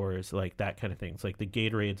convenience stores, like that kind of things, like the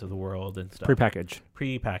Gatorades of the world and stuff.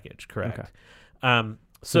 Prepackaged, correct. Okay.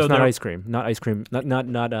 So it's not ice cream, not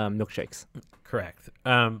milkshakes. Correct.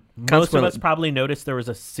 Most of us probably noticed there was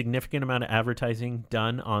a significant amount of advertising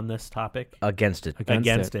done on this topic. Against it.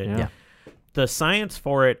 Yeah. The science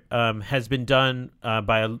for it has been done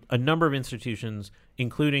by a number of institutions,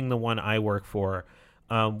 including the one I work for,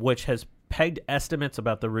 which has pegged estimates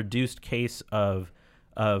about the reduced case of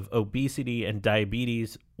obesity and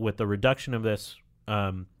diabetes with the reduction of this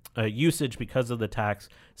usage because of the tax,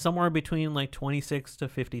 somewhere between like 26 to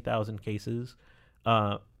 50,000 cases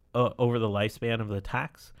over the lifespan of the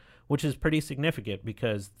tax, which is pretty significant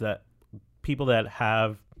because the people that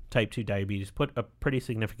have type 2 diabetes put a pretty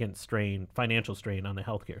significant financial strain on the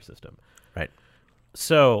healthcare system. Right.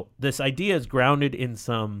 So this idea is grounded in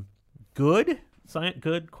some good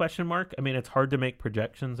question mark. I mean, it's hard to make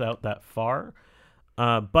projections out that far,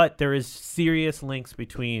 but there is serious links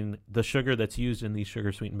between the sugar that's used in these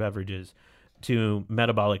sugar-sweetened beverages to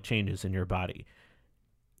metabolic changes in your body.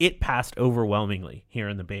 It passed overwhelmingly here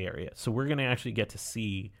in the Bay Area, so we're going to actually get to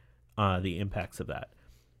see the impacts of that.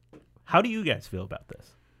 How do you guys feel about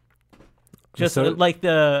this? Just like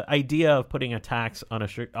the idea of putting a tax on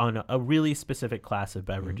a really specific class of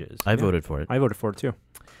beverages. I voted for it. I voted for it too.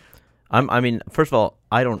 First of all,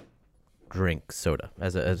 I don't drink soda.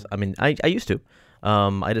 I used to.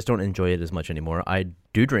 I just don't enjoy it as much anymore. I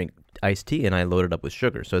do drink iced tea, and I load it up with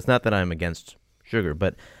sugar. So it's not that I'm against sugar,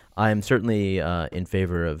 but I'm certainly in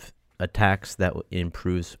favor of a tax that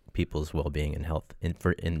improves people's well-being and health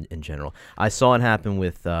in general. I saw it happen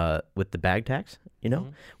with the bag tax.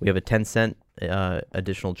 We have a 10-cent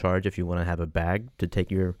additional charge if you want to have a bag to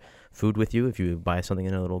take your food with you if you buy something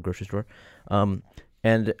in a little grocery store.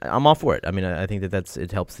 And I'm all for it. I mean, I think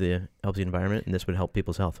it helps the environment, and this would help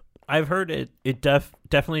people's health. I've heard it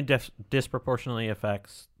definitely disproportionately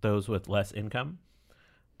affects those with less income.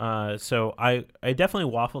 So I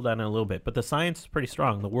definitely waffled on it a little bit, but the science is pretty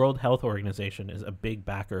strong. The World Health Organization is a big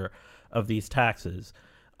backer of these taxes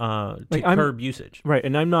to curb usage. Right,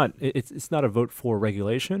 and I'm not. It's not a vote for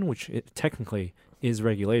regulation, which it technically is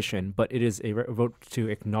regulation, but it is a vote to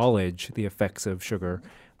acknowledge the effects of sugar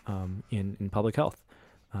in public health.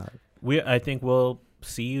 I think we'll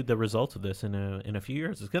see the results of this in a few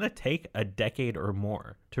years. It's going to take a decade or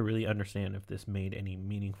more to really understand if this made any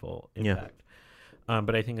meaningful impact.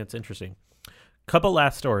 But I think that's interesting. Couple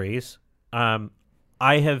last stories. I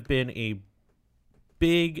have been a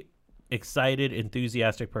big, excited,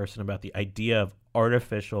 enthusiastic person about the idea of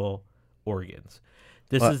artificial organs.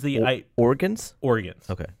 This is the organs? Organs.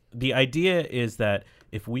 Okay. The idea is that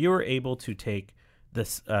if we were able to take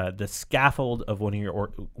the scaffold of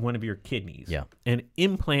one of your kidneys and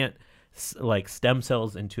implant like stem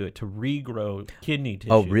cells into it to regrow kidney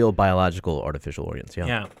tissue. Oh, real biological artificial organs.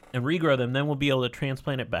 Yeah, and regrow them. Then we'll be able to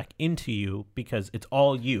transplant it back into you because it's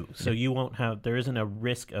all you. So you won't there isn't a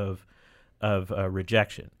risk of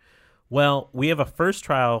rejection. Well, we have a first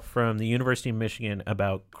trial from the University of Michigan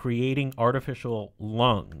about creating artificial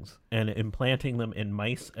lungs and implanting them in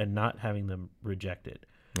mice and not having them rejected.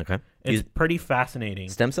 Okay. It's pretty fascinating.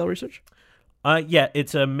 Stem cell research? Yeah,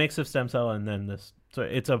 it's a mix of stem cell and then this. So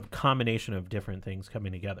it's a combination of different things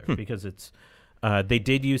coming together because it's they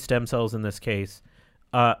did use stem cells in this case.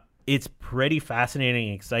 It's pretty fascinating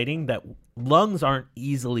and exciting that lungs aren't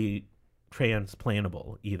easily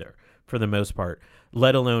transplantable either for the most part,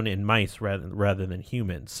 let alone in mice rather than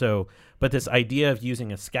humans. So, but this idea of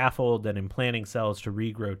using a scaffold and implanting cells to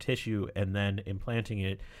regrow tissue and then implanting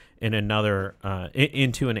it in another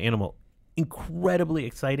into an animal, incredibly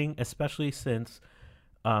exciting, especially since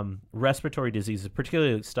respiratory diseases,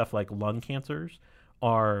 particularly stuff like lung cancers,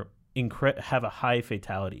 have a high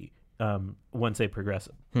fatality once they progress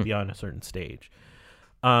beyond a certain stage.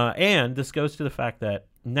 And this goes to the fact that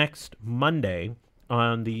next Monday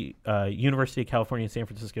on the University of California, San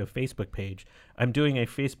Francisco Facebook page, I'm doing a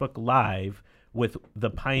Facebook Live with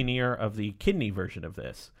the pioneer of the kidney version of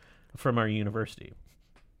this from our university.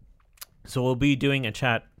 So we'll be doing a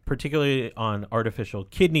chat particularly on artificial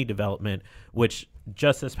kidney development, which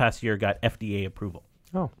just this past year got FDA approval.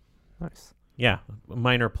 Oh, nice. Yeah,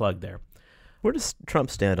 minor plug there. Where does Trump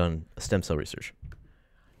stand on stem cell research?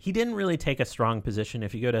 He didn't really take a strong position.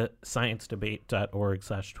 If you go to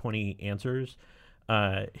sciencedebate.org/20answers,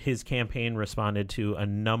 his campaign responded to a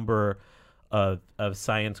number of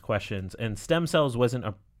science questions, and stem cells wasn't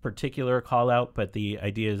a particular call out, but the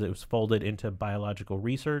idea is it was folded into biological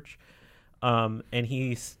research. And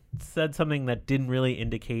he said something that didn't really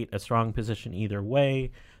indicate a strong position either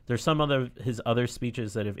way. There's some his other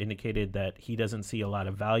speeches that have indicated that he doesn't see a lot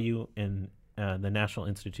of value in the National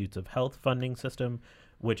Institutes of Health funding system,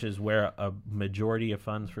 which is where a majority of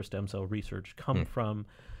funds for stem cell research come from.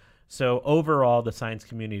 So overall, the science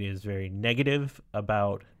community is very negative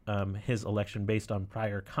about his election based on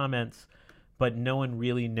prior comments, but no one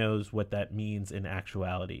really knows what that means in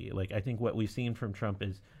actuality. Like, I think what we've seen from Trump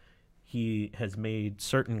is he has made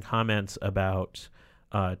certain comments about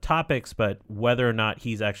topics, but whether or not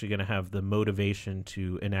he's actually going to have the motivation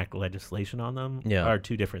to enact legislation on them are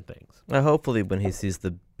two different things. Hopefully when he sees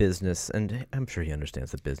the business, and I'm sure he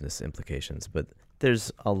understands the business implications, but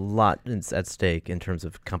there's a lot at stake in terms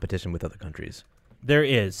of competition with other countries. There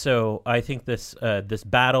is. So I think this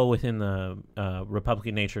battle within the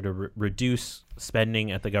Republican nature to reduce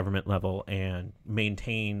spending at the government level and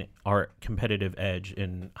maintain our competitive edge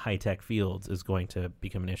in high-tech fields is going to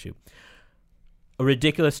become an issue. A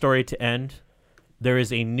ridiculous story to end. There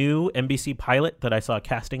is a new NBC pilot that I saw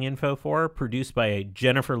casting info for, produced by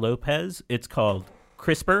Jennifer Lopez. It's called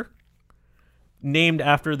CRISPR, named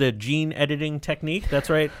after the gene editing technique.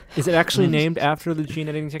 That's right. Is it actually named after the gene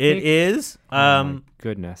editing technique? It is. Oh my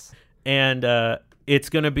goodness. And it's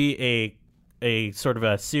going to be a sort of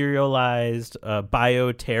a serialized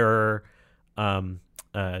bioterror,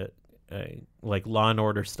 like Law and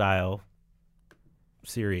Order style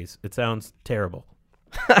series. It sounds terrible.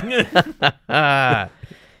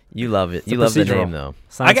 You love it. You love the name, though.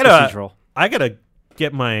 I gotta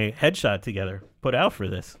get my headshot together, put out for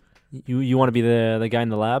this. You want to be the guy in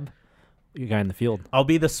the lab? You guy in the field. I'll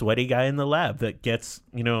be the sweaty guy in the lab that gets,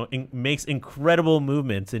 makes incredible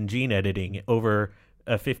movements in gene editing over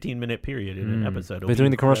a 15-minute period in an episode.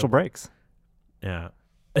 Between the commercial breaks. Yeah.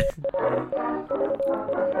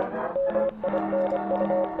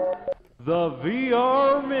 The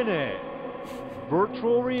VR Minute.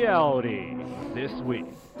 Virtual reality this week.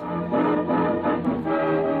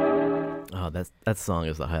 Oh, that song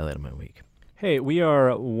is the highlight of my week. Hey, we are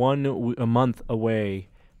a month away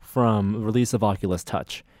from the release of Oculus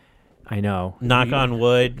Touch. I know. Knock on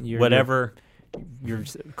wood, whatever. You're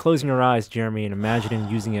closing your eyes, Jeremy, and imagining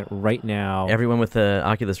using it right now. Everyone with the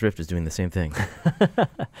Oculus Rift is doing the same thing.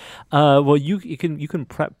 Well, you can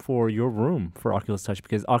prep for your room for Oculus Touch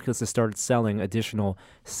because Oculus has started selling additional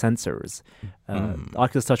sensors.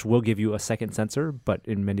 Oculus Touch will give you a second sensor, but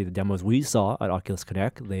in many of the demos we saw at Oculus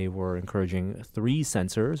Connect, they were encouraging 3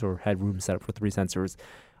 sensors or had room set up for 3 sensors.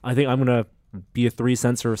 I think I'm going to be a 3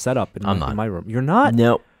 sensor setup in my room. You're not?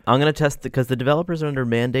 No. I'm going to test because the developers are under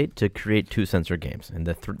mandate to create 2 sensor games, and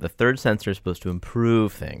the third sensor is supposed to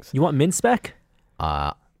improve things. You want min spec?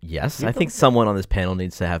 Yes. I think someone on this panel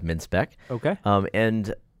needs to have min spec. Okay.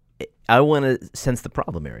 And I want to sense the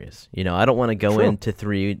problem areas. I don't want to go into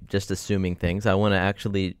 3 just assuming things. I want to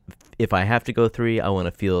actually, if I have to go 3, I want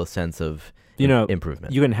to feel a sense of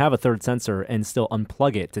improvement. You can have a third sensor and still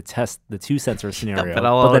unplug it to test the 2 sensor scenario,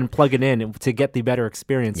 but then plug it in to get the better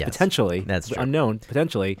experience. Yes, potentially, that's true. Unknown.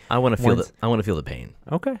 Potentially, I want to feel the pain.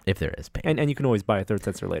 Okay, if there is pain, and you can always buy a third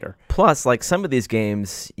sensor later. Plus, like some of these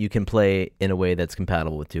games, you can play in a way that's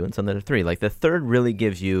compatible with 2, and some that are 3. Like the third really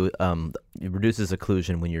gives you it reduces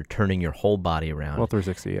occlusion when you're turning your whole body around. Well,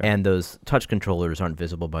 360, yeah. And those touch controllers aren't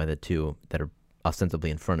visible by the 2 that are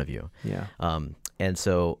ostensibly in front of you. Yeah. And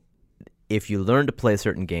so, if you learn to play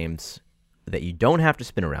certain games that you don't have to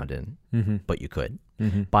spin around in, but you could,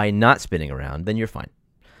 by not spinning around, then you're fine.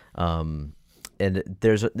 And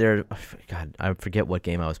God, I forget what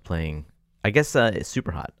game I was playing. I guess it's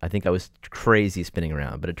Super Hot. I think I was crazy spinning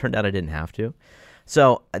around, but it turned out I didn't have to.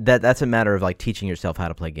 So that's a matter of like teaching yourself how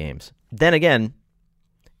to play games. Then again,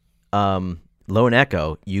 Low and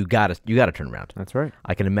Echo, you gotta turn around. That's right.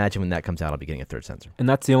 I can imagine when that comes out, I'll be getting a third sensor. And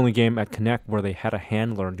that's the only game at Connect where they had a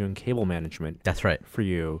handler doing cable management. That's right. For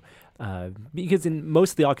you. Because in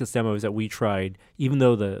most of the Oculus demos that we tried, even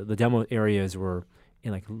though the demo areas were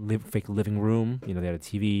in like fake living room, they had a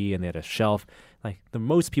TV and they had a shelf, like the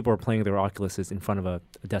most people are playing their Oculuses in front of a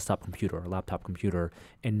desktop computer or a laptop computer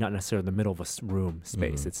and not necessarily in the middle of a room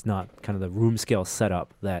space. It's not kind of the room scale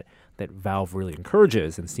setup that Valve really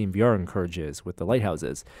encourages and Steam VR encourages with the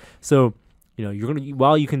lighthouses. So,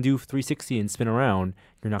 while you can do 360 and spin around,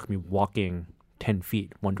 you're not going to be walking 10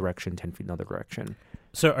 feet one direction, 10 feet another direction.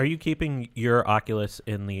 So are you keeping your Oculus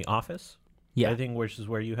in the office? Yeah. I think which is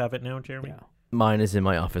where you have it now, Jeremy? Yeah. Mine is in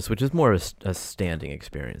my office, which is more of a standing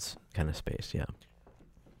experience kind of space, yeah.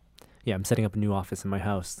 Yeah, I'm setting up a new office in my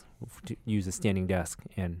house to use a standing desk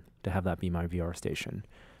and to have that be my VR station.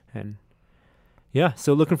 And yeah,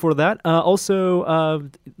 so looking forward to that. Also,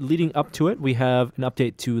 leading up to it, we have an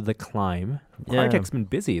update to The Climb. Crytek's been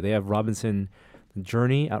busy. They have Robinson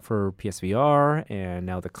Journey out for PSVR, and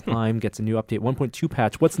now The Climb gets a new update 1.2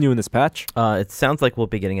 patch. What's new in this patch? It sounds like we'll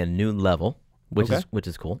be getting a new level, which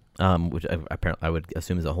is cool. Which I would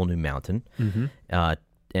assume is a whole new mountain.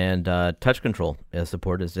 And touch control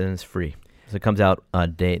support is free. So it comes out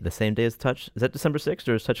the same day as Touch. Is that December 6th,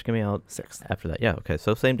 or is Touch coming out 6th after that? Yeah, okay.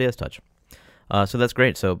 So same day as Touch. So that's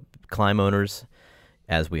great. So Climb owners,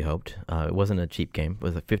 as we hoped, it wasn't a cheap game. It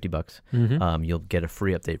was like $50. You'll get a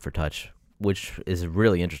free update for Touch, which is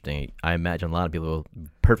really interesting. I imagine a lot of people will be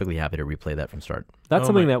perfectly happy to replay that from start. That's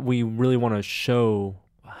something that we really want to show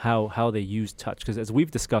how they use Touch, because as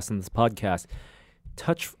we've discussed in this podcast,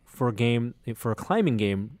 Touch for a climbing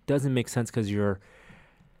game doesn't make sense because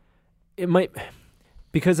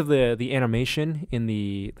of the animation in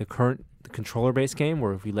the current controller-based game,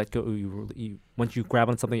 where if you let go, once you grab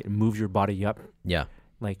on something, it moves your body up. Yeah.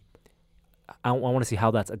 Like, I want to see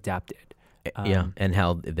how that's adapted. And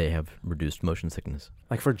how they have reduced motion sickness.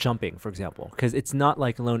 Like for jumping, for example, because it's not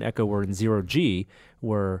like Lone Echo or in 0G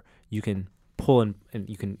where you can pull and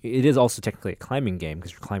you can. It is also technically a climbing game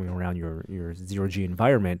because you're climbing around your 0G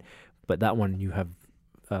environment, but that one you have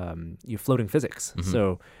floating physics.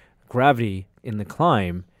 So gravity in The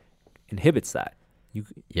Climb inhibits that.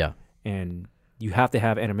 And you have to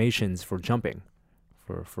have animations for jumping,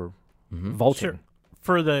 for vaulting. Sure.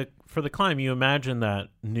 For the Climb, you imagine that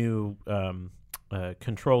new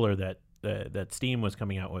controller that Steam was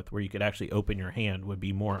coming out with, where you could actually open your hand, would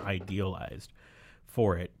be more idealized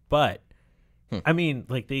for it. But I mean,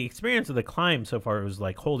 like the experience of The Climb so far was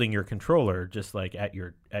like holding your controller just like at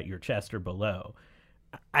your chest or below.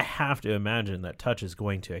 I have to imagine that Touch is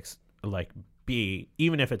going to be,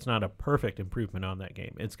 even if it's not a perfect improvement on that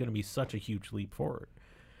game, it's going to be such a huge leap forward,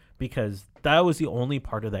 because that was the only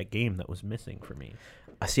part of that game that was missing for me.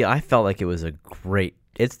 See, I felt like it was a great.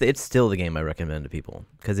 It's still the game I recommend to people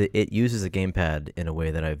because it uses a gamepad in a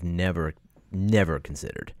way that I've never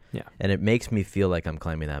considered. Yeah, and it makes me feel like I'm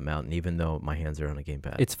climbing that mountain, even though my hands are on a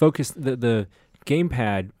gamepad. It's focused. The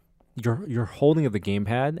gamepad, your holding of the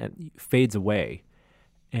gamepad fades away,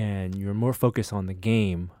 and you're more focused on the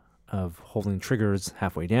game of holding triggers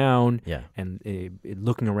halfway down and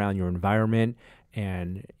looking around your environment,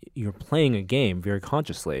 and you're playing a game very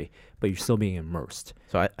consciously, but you're still being immersed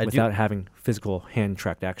without having physical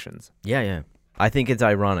hand-tracked actions. Yeah. I think it's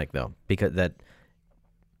ironic, though, because that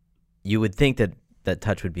you would think that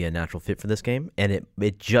touch would be a natural fit for this game, and it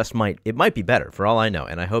might be better, for all I know,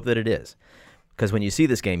 and I hope that it is. Because when you see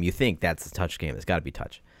this game, you think that's a touch game. It's got to be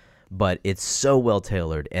touch. But it's so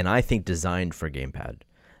well-tailored, and I think designed for gamepad,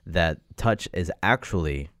 that touch is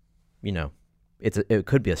actually, it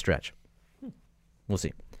could be a stretch. We'll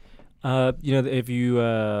see. If you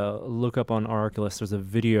look up on our Oculus, there's a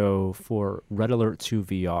video for Red Alert 2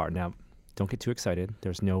 VR. Now, don't get too excited.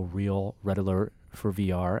 There's no real Red Alert for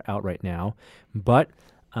VR out right now. But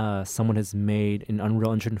someone has made in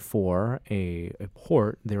Unreal Engine 4 a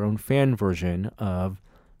port, their own fan version of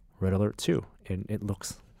Red Alert 2. And it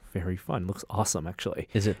looks very fun. It looks awesome, actually.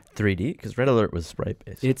 Is it 3D? Because Red Alert was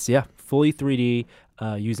sprite-based. It's, fully 3D,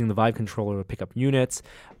 using the Vive controller to pick up units.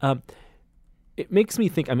 It makes me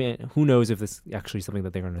think, who knows if this is actually something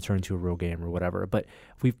that they're going to turn into a real game or whatever, but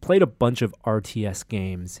we've played a bunch of RTS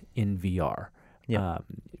games in VR. Yeah.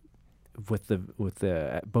 With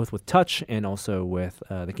the both with touch and also with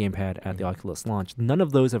the gamepad at the Oculus launch. None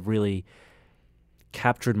of those have really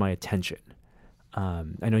captured my attention.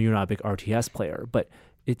 I know you're not a big RTS player, but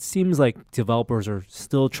it seems like developers are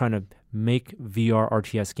still trying to make VR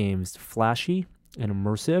RTS games flashy and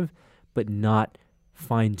immersive, but not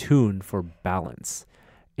fine-tuned for balance.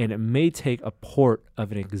 And it may take a port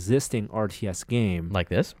of an existing RTS game like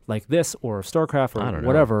this or StarCraft or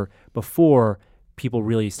whatever before people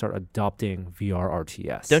really start adopting VR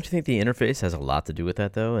RTS. Don't you think the interface has a lot to do with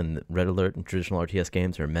that, though? And Red Alert and traditional RTS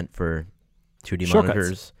games are meant for 2D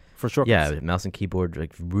monitors. For shortcuts. Yeah, mouse and keyboard,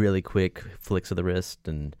 like really quick flicks of the wrist.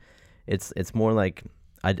 And it's more like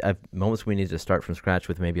moments we need to start from scratch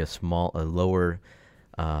with maybe a lower,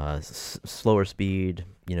 slower speed,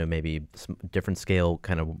 maybe different scale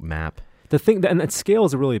kind of map. The thing and that scale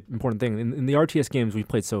is a really important thing in the RTS games we've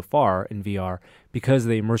played so far in VR, because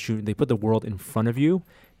they immerse you. They put the world in front of you.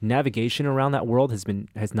 Navigation around that world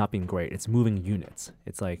has not been great. It's moving units.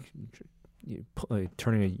 It's like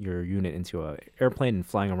turning your unit into an airplane and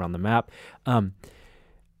flying around the map.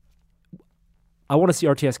 I want to see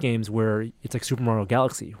RTS games where it's like Super Mario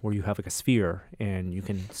Galaxy, where you have like a sphere and you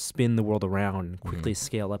can spin the world around and quickly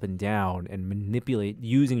scale up and down and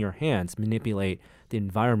using your hands, manipulate the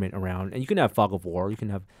environment around. And you can have fog of war,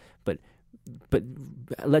 but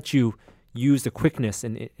let you use the quickness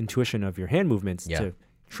and intuition of your hand movements to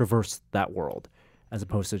traverse that world, as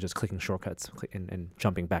opposed to just clicking shortcuts and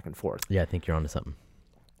jumping back and forth. Yeah, I think you're onto something.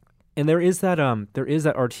 And there is that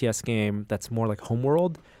RTS game that's more like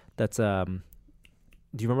Homeworld. That's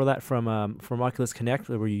do you remember that from Oculus Connect,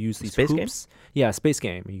 where you use these space hoops? Game? Yeah, a space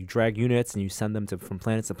game. You drag units and you send them from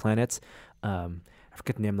planets to planets. I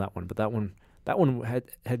forget the name of that one, but that one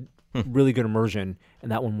had really good immersion,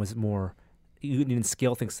 and that one was more. You didn't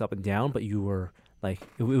scale things up and down, but you were like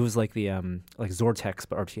it was like the like Zortex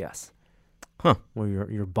but RTS.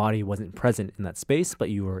 Where your body wasn't present in that space, but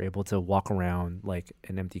you were able to walk around like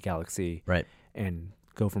an empty galaxy, right, and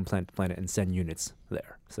go from planet to planet and send units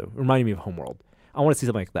there. So it reminded me of Homeworld. I want to see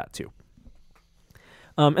something like that too.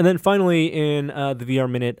 And then finally, in the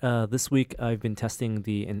VR Minute this week, I've been testing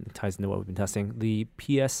and it ties into what we've been testing, the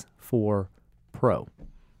PS4 Pro.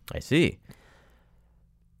 I see.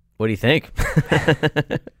 What do you think?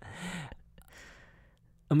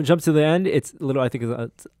 I'm gonna jump to the end. It's a little. I think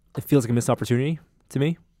it feels like a missed opportunity to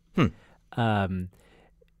me.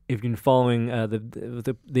 If you've been following,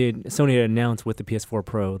 the Sony had announced with the PS4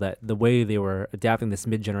 Pro that the way they were adapting this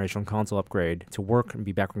mid-generation console upgrade to work and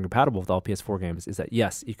be backward compatible with all PS4 games is that,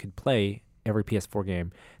 yes, you could play every PS4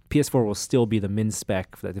 game. PS4 will still be the min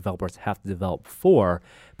spec that developers have to develop for,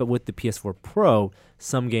 but with the PS4 Pro,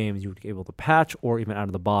 some games you would be able to patch or even out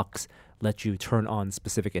of the box let you turn on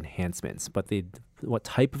specific enhancements. But what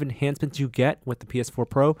type of enhancements you get with the PS4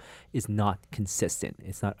 Pro is not consistent.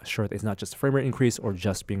 It's not sure. It's not just a frame rate increase or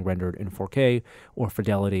just being rendered in 4K or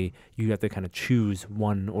fidelity. You have to kind of choose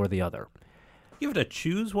one or the other. You have to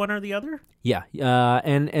choose one or the other? Yeah.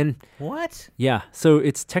 And what? Yeah. So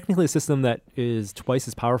it's technically a system that is twice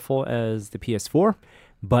as powerful as the PS4,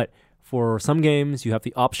 but for some games you have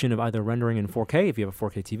the option of either rendering in 4K if you have a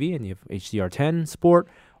 4K TV and you have HDR10 support.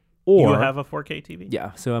 Or, you have a 4K TV?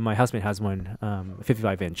 Yeah. So my housemate has one, a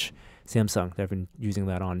 55-inch Samsung that I've been using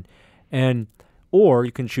that on. Or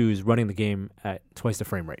you can choose running the game at twice the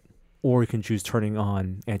frame rate. Or you can choose turning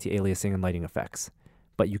on anti-aliasing and lighting effects.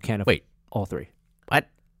 But you can't have all three. What?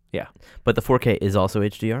 Yeah. But the 4K is also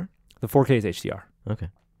HDR? The 4K is HDR. Okay.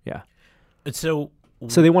 Yeah. So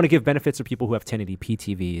they want to give benefits to people who have 1080p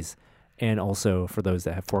TVs, and also for those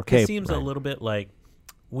that have 4K. It seems a little bit like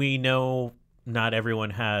we know not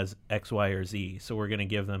everyone has X, Y, or Z, so we're going to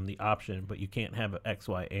give them the option, but you can't have X,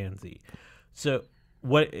 Y, and Z. So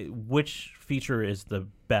which feature is the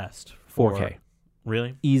best for 4K?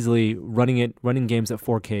 Really? Easily running games at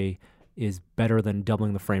 4K is better than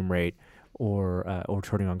doubling the frame rate or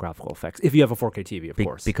turning on graphical effects if you have a 4K TV, of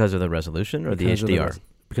course. Because of the resolution or the HDR?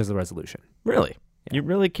 Because of the resolution. Really? Yeah. You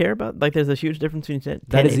really care about, like, there's a huge difference between 1080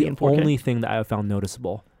 That is the and 4K? only thing that I have found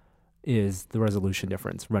noticeable is the resolution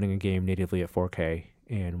difference, running a game natively at 4K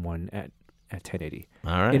and one at 1080.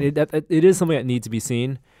 All right. And it is something that needs to be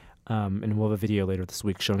seen, and we'll have a video later this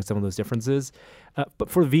week showing some of those differences. But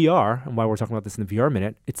for VR, and why we're talking about this in the VR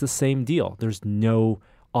Minute, it's the same deal. There's no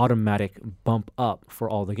automatic bump up for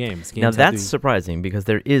all the games. Now that's surprising because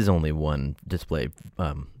there is only one display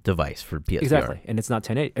device for PSVR. Exactly, and it's not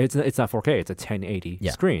 1080. It's not 4K. It's a 1080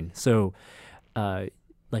 screen. So,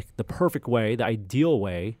 like the perfect way, the ideal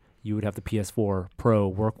way you would have the PS4 Pro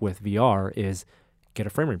work with VR is get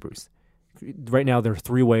a frame rate boost. Right now, there are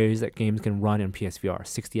 3 ways that games can run in PSVR: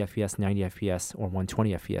 60 FPS, 90 FPS, or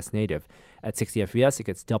 120 FPS native. At 60 FPS, it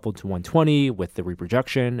gets doubled to 120 with the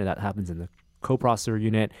reprojection, and that happens in the coprocessor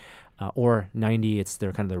unit, or 90. It's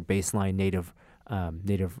their baseline native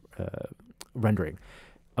rendering.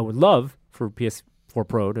 I would love for PS4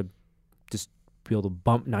 Pro to just be able to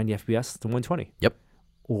bump 90 FPS to 120. Yep.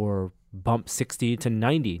 Or bump 60 to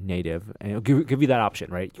 90 native, and it'll give you that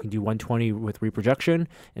option, right? You can do 120 with reprojection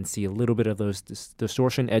and see a little bit of those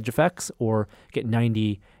distortion edge effects, or get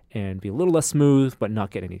 90 and be a little less smooth but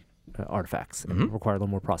not get any artifacts and require a little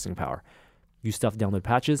more processing power. You download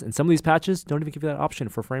patches, and some of these patches don't even give you that option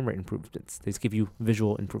for frame rate improvements. They just give you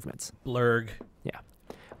visual improvements. Blurg. Yeah.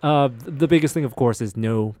 The biggest thing, of course, is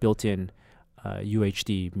no built-in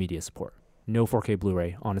UHD media support. No 4K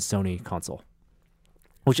Blu-ray on a Sony console.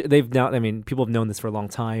 Which people have known this for a long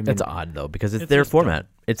time. That's odd, though, because it's their format.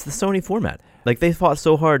 It's the Sony format. Like, they fought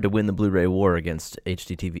so hard to win the Blu-ray war against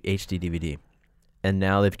HD DVD. And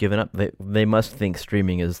now they've given up. They must think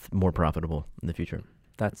streaming is more profitable in the future.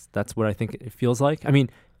 That's what I think it feels like. I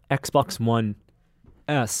mean, Xbox One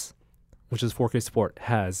S, which is 4K support,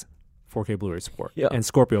 has 4K Blu-ray support. Yeah. And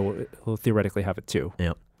Scorpio will theoretically have it too.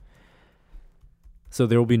 Yeah. So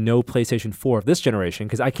there will be no PlayStation 4 of this generation,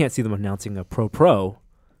 because I can't see them announcing a Pro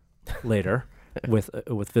later with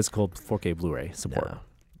physical 4K Blu-ray support.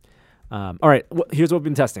 No. All right, here's what we've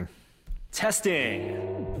been testing.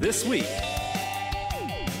 Testing this week.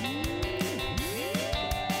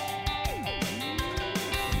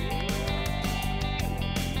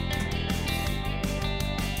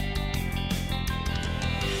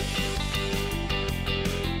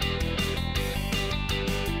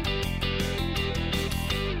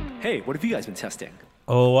 Hey, what have you guys been testing?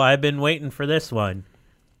 Oh, I've been waiting for this one.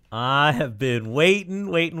 I have been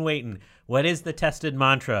waiting. What is the tested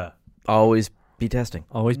mantra? Always be testing.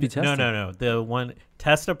 Always be testing. No. The one,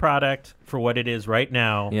 test a product for what it is right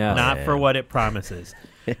now, not for what it promises.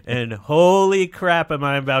 And holy crap, am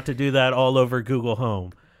I about to do that all over Google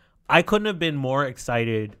Home. I couldn't have been more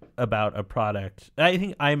excited about a product. I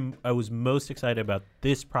think I was most excited about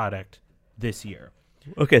this product this year.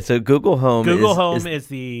 Okay, so Google Home is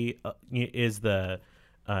the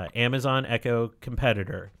Amazon Echo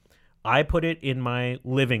competitor. I put it in my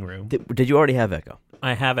living room. Did you already have Echo?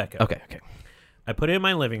 I have Echo. Okay. I put it in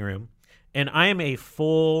my living room, and I am a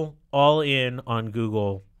full all-in on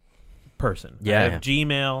Google person. Yeah. I have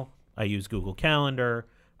Gmail. I use Google Calendar.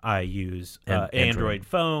 I use Android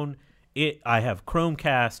phone. I have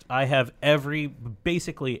Chromecast. I have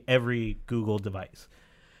basically every Google device.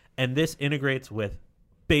 And this integrates with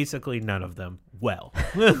basically none of them well.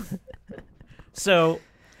 So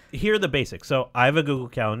here are the basics. So I have a Google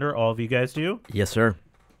Calendar. All of you guys do? Yes, sir.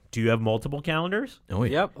 Do you have multiple calendars? Oh,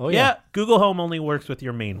 yeah. Yep. Oh, yeah. Google Home only works with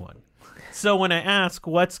your main one. So when I ask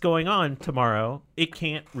what's going on tomorrow, it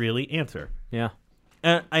can't really answer. Yeah.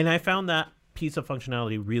 And I found that piece of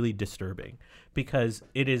functionality really disturbing, because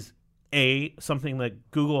it is A, something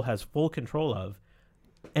that Google has full control of,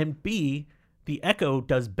 and B, the Echo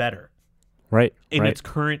does better. Right. In its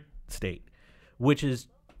current state, which is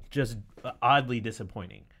just oddly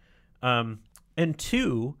disappointing. And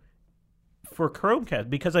 2, for Chromecast,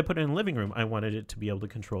 because I put it in the living room, I wanted it to be able to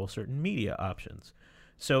control certain media options.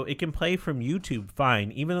 So it can play from YouTube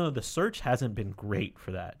fine, even though the search hasn't been great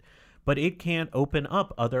for that. But it can't open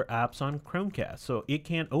up other apps on Chromecast. So it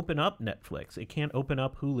can't open up Netflix. It can't open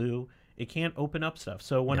up Hulu. It can't open up stuff.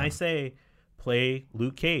 So when I say play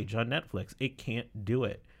Luke Cage on Netflix, it can't do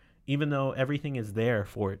it, even though everything is there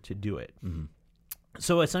for it to do it.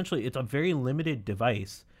 So essentially, it's a very limited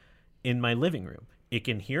device in my living room. It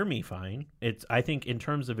can hear me fine. I think in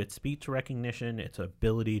terms of its speech recognition, its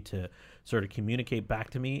ability to sort of communicate back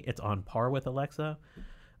to me, it's on par with Alexa.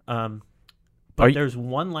 But there's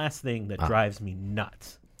one last thing that drives me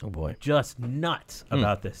nuts. Oh, boy. Just nuts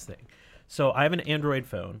about this thing. So I have an Android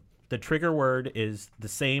phone. The trigger word is the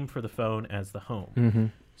same for the phone as the home. Mm-hmm.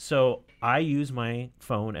 So I use my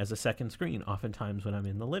phone as a second screen oftentimes when I'm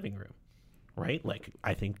in the living room, right? Like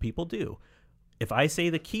I think people do. If I say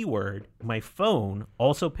the keyword, my phone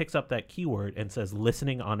also picks up that keyword and says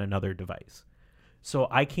listening on another device. So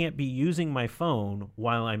I can't be using my phone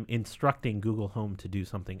while I'm instructing Google Home to do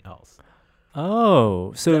something else.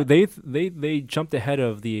 Oh, so they jumped ahead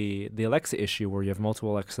of the Alexa issue where you have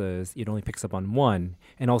multiple Alexas, it only picks up on one,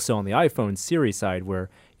 and also on the iPhone Siri side where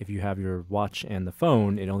if you have your watch and the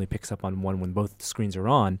phone, it only picks up on one when both screens are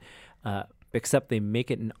on, except they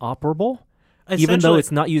make it inoperable, even though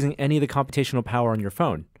it's not using any of the computational power on your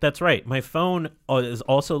phone. That's right. My phone is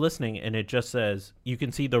also listening, and it just says, you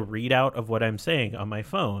can see the readout of what I'm saying on my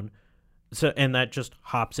phone. So, and that just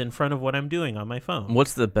hops in front of what I'm doing on my phone.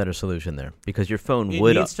 What's the better solution there? Because your phone it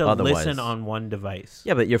would needs to otherwise listen on one device.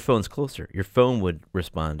 Yeah, but your phone's closer. Your phone would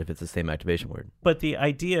respond if it's the same activation word. But the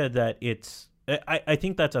idea that I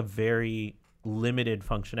think that's a very limited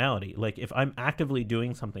functionality. Like if I'm actively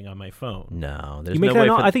doing something on my phone. No, there's no way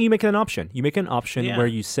I think you make it an option. You make an option where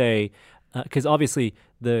you say, because obviously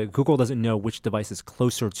the Google doesn't know which device is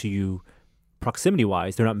closer to you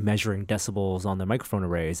proximity-wise. They're not measuring decibels on the microphone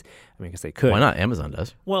arrays. I mean, I guess they could. Why not? Amazon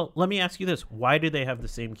does. Well, let me ask you this. Why do they have the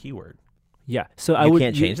same keyword? Yeah. So you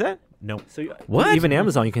can't change that? No. So what? Even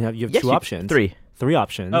Amazon, you have two options. Three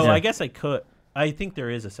options. Oh, I guess I could. I think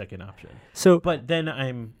there is a second option. So, but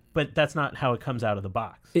that's not how it comes out of the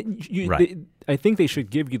box. Right. I think they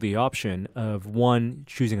should give you the option of one,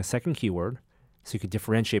 choosing a second keyword so you could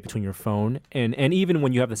differentiate between your phone. And even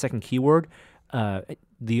when you have the second keyword,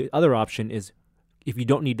 the other option is if you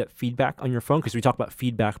don't need that feedback on your phone, because we talk about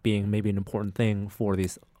feedback being maybe an important thing for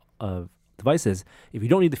these devices. If you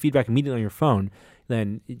don't need the feedback immediately on your phone,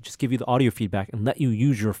 then just give you the audio feedback and let you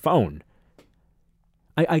use your phone.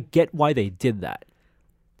 I get why they did that.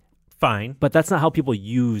 Fine. But that's not how people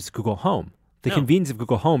use Google Home. The convenience of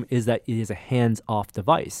Google Home is that it is a hands-off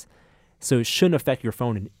device. So it shouldn't affect your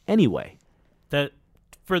phone in any way. That,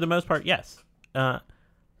 for the most part, yes.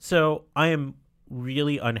 So I am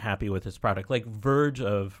really unhappy with this product, like verge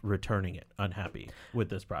of returning it, unhappy with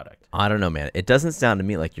this product. I don't know, man. It doesn't sound to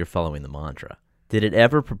me like you're following the mantra. Did it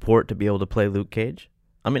ever purport to be able to play Luke Cage?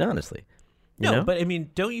 I mean, honestly. No, but I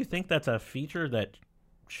mean, don't you think that's a feature that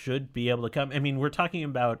should be able to come? I mean, we're talking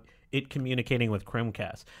about it communicating with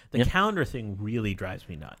Chromecast. The calendar thing really drives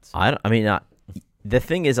me nuts. The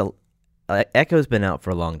thing is, Echo's been out for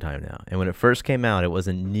a long time now, and when it first came out, it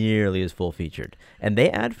wasn't nearly as full featured. And they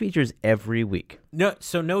add features every week.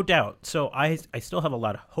 No doubt. So I still have a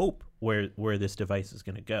lot of hope where this device is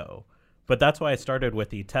going to go, but that's why I started with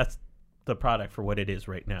the test the product for what it is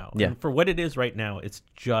right now. Yeah. And for what it is right now, it's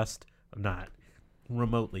just not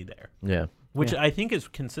remotely there. Yeah. Which I think is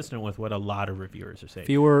consistent with what a lot of reviewers are saying.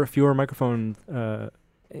 Fewer microphones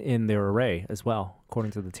in their array as well,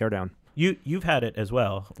 according to the teardown. You've had it as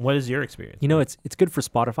well. What is your experience? You know, it's good for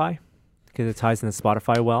Spotify because it ties into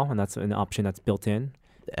Spotify well, and that's an option that's built in.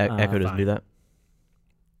 Echo doesn't do that?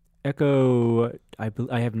 Echo,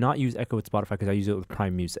 I have not used Echo with Spotify because I use it with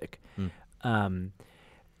Prime Music.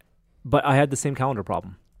 But I had the same calendar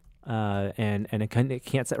problem. And it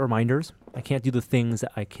can't set reminders. I can't do the things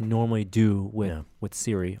that I can normally do with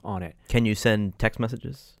Siri on it. Can you send text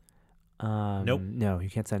messages? Nope. No, you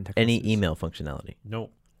can't send text Any messages. email functionality?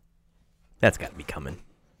 Nope. That's got to be coming.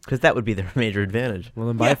 Because that would be their major advantage. Well,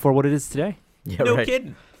 then buy it for what it is today. Yeah, no right.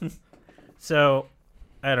 kidding. So,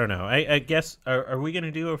 I don't know. I guess, are we going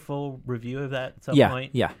to do a full review of that at some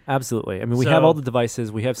point? Yeah, absolutely. I mean, we have all the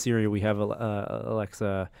devices. We have Siri, we have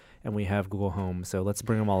Alexa, and we have Google Home. So let's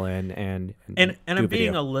bring them all in and I'm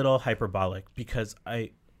being a little hyperbolic because I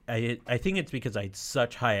think it's because I had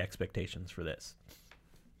such high expectations for this.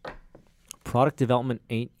 Product development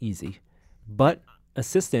ain't easy, but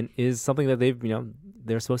Assistant is something that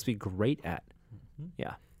they're supposed to be great at. Mm-hmm.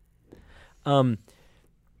 Yeah.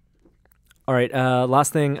 All right.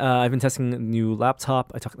 Last thing, I've been testing a new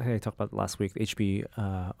laptop. I talked about it last week. HP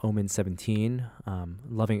Omen 17.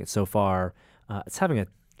 Loving it so far. It's having a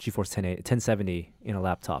GeForce 1070 in a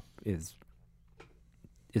laptop is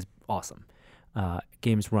awesome.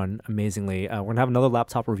 Games run amazingly. We're going to have another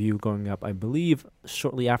laptop review going up, I believe,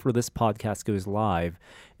 shortly after this podcast goes live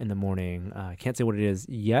in the morning. I can't say what it is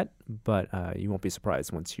yet, but you won't be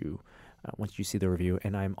surprised once you see the review.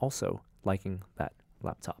 And I'm also liking that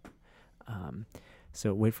laptop.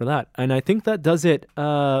 So wait for that. And I think that does it.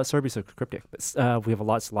 Sorry to be so cryptic, but we have a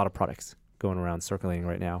lot of products going around, circulating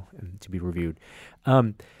right now and to be reviewed.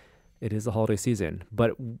 It is the holiday season,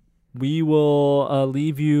 but we will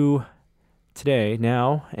leave you today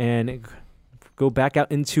now and go back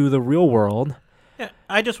out into the real world. Yeah,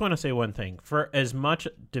 I just want to say one thing. For as much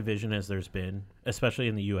division as there's been, especially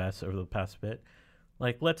in the U.S. over the past bit,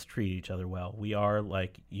 like, let's treat each other well. We are,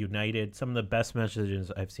 like, united. Some of the best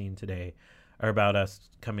messages I've seen today are about us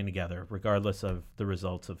coming together, regardless of the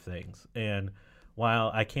results of things. And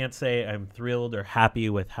while I can't say I'm thrilled or happy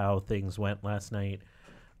with how things went last night,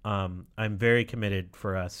 I'm very committed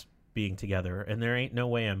for us being together. And there ain't no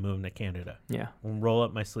way I'm moving to Canada. Yeah. I'll roll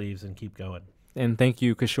up my sleeves and keep going. And thank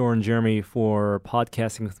you, Kishore and Jeremy, for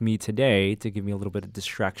podcasting with me today to give me a little bit of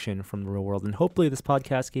distraction from the real world. And hopefully this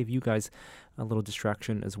podcast gave you guys a little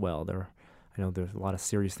distraction as well. I know there's a lot of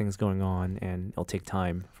serious things going on, and it'll take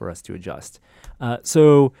time for us to adjust.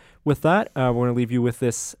 So with that, we're going to leave you with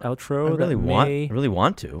this outro. I really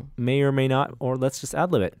want to. May or may not, or let's just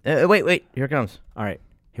ad-lib it. Wait. Here it comes. All right.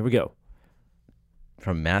 Here we go.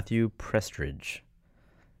 From Matthew Prestridge.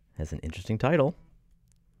 Has an interesting title.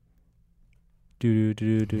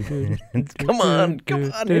 Come on,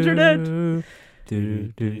 internet.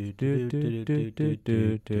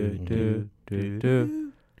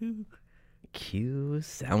 Cue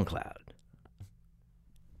SoundCloud.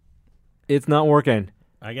 It's not working.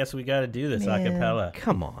 I guess we got to do this a cappella.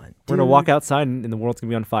 Come on. We're going to walk outside and the world's going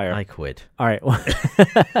to be on fire. I quit. All right.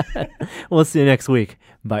 We'll see you next week.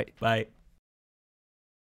 Bye. Bye.